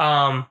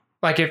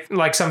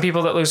 Like some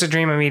people that lucid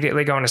dream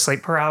immediately go into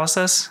sleep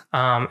paralysis,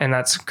 and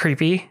that's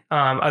creepy.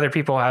 Other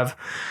people have,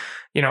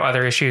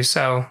 other issues.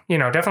 So,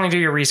 definitely do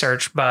your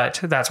research,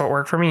 but that's what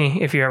worked for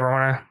me if you ever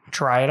want to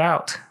try it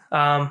out.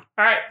 All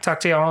right. Talk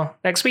to y'all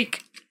next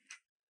week.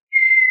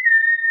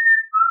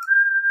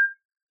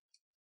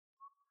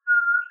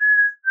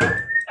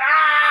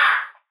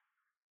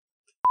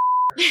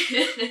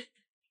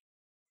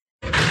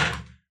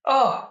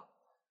 Oh.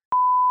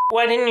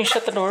 Why didn't you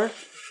shut the door?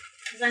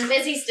 Because I'm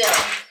busy still.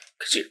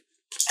 Because you...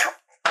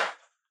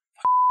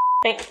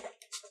 Hey.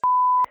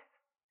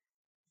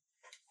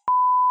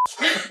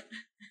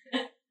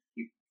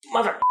 You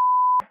mother...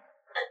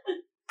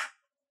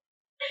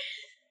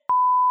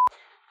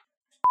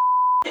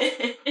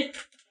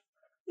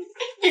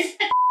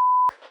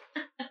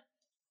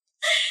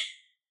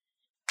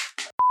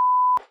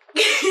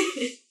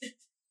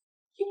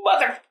 You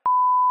mother...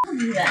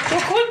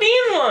 Well, quit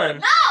being one.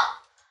 No!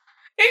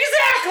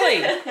 Exactly!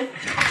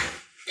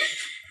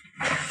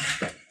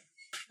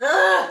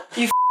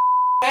 You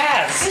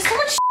ass. There's so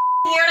much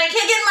here and I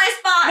can't get in my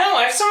spot. No,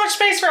 I have so much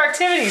space for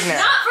activities now.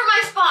 Not for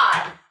my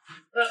spot.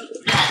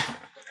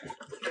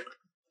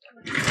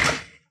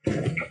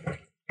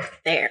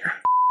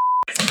 There.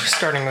 We're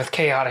starting with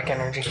chaotic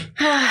energy.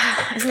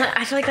 Isn't that,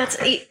 I feel like that's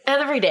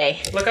every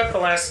day. Look up the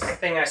last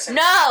thing I said.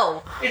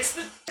 No! It's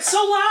so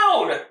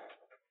loud.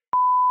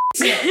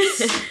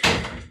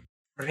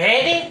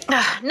 Ready?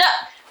 No.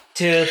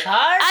 To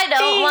party? I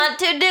don't want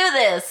to do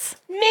this.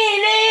 Me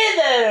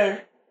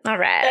neither. All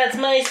right. That's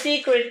my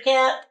secret,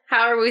 cat.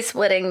 How are we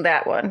splitting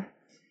that one?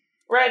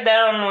 Right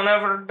down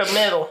whenever the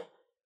middle.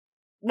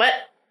 What?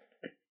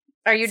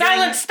 Are you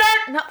Silence,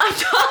 start! No, I'm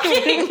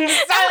talking. Silence,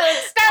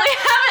 start! We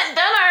haven't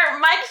done our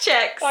mic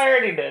checks. I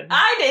already did.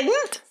 I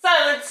didn't.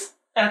 Silence.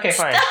 Okay,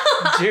 fine.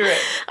 Stop. Do it.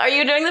 Are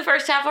you doing the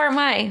first half or am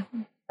I?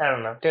 I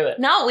don't know. Do it.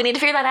 No, we need to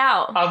figure that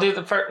out. I'll do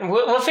the first.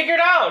 We'll figure it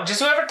out. Just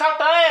whoever talked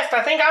last.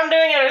 I think I'm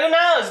doing it. Who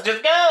knows?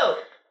 Just go.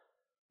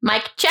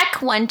 Mic check.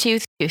 1, 2,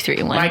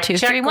 3. 1, Mic 2,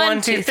 check. 3.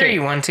 1, 2, 3.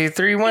 1, 2,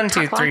 3. 1,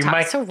 2, 3.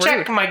 Mic so rude.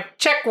 check. Mic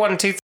check. 1,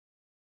 2, 3.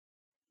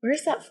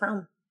 Where's that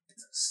from?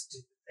 It's a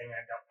stupid thing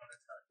I don't want to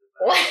tell you.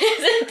 What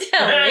is it?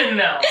 Tell me.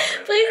 No.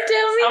 Please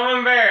tell me. I'm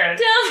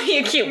embarrassed. Tell me,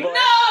 you cute boy.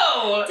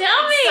 No!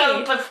 Tell me. It's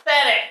so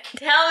pathetic.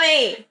 Tell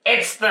me.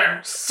 It's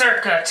the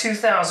circa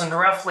 2000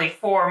 roughly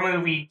 4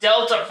 movie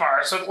Delta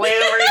Farce with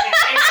Layla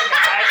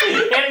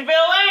Reed and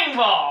Bill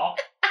Engvall.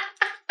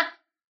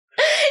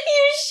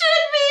 You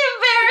should be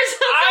embarrassed.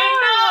 I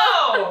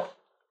know!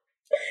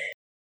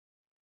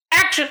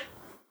 Action!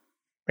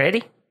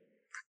 Ready?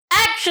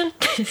 Action!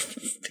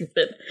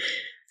 Stupid.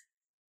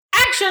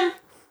 Action!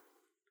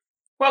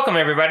 Welcome,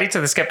 everybody,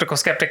 to the Skeptical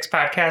Skeptics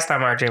podcast.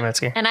 I'm RJ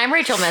Metzger. And I'm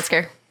Rachel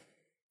Metzger.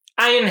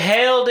 I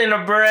inhaled in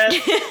a breath.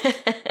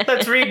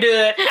 Let's redo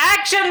it.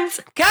 Actions!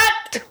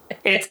 Cut!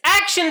 It's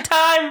action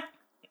time!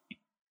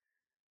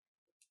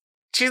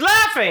 She's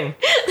laughing!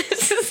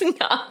 This is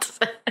not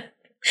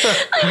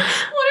like,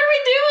 what are we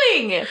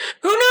doing?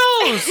 Who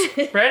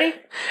knows? Ready?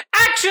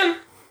 Action!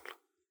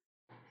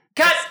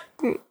 Cut!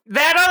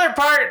 That other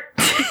part,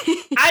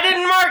 I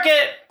didn't mark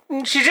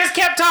it. She just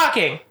kept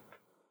talking.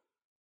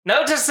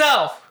 Note to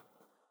self.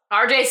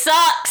 RJ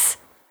sucks.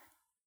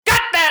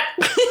 Cut that!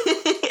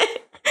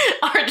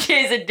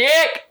 RJ's a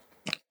dick.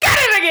 Cut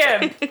it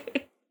again!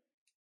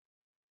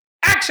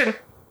 Action!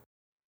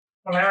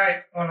 Well, now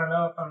I want to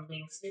know if I'm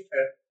being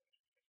stupid.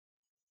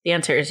 The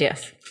answer is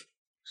yes.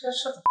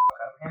 Just shut the fuck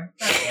up,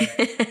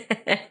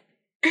 man.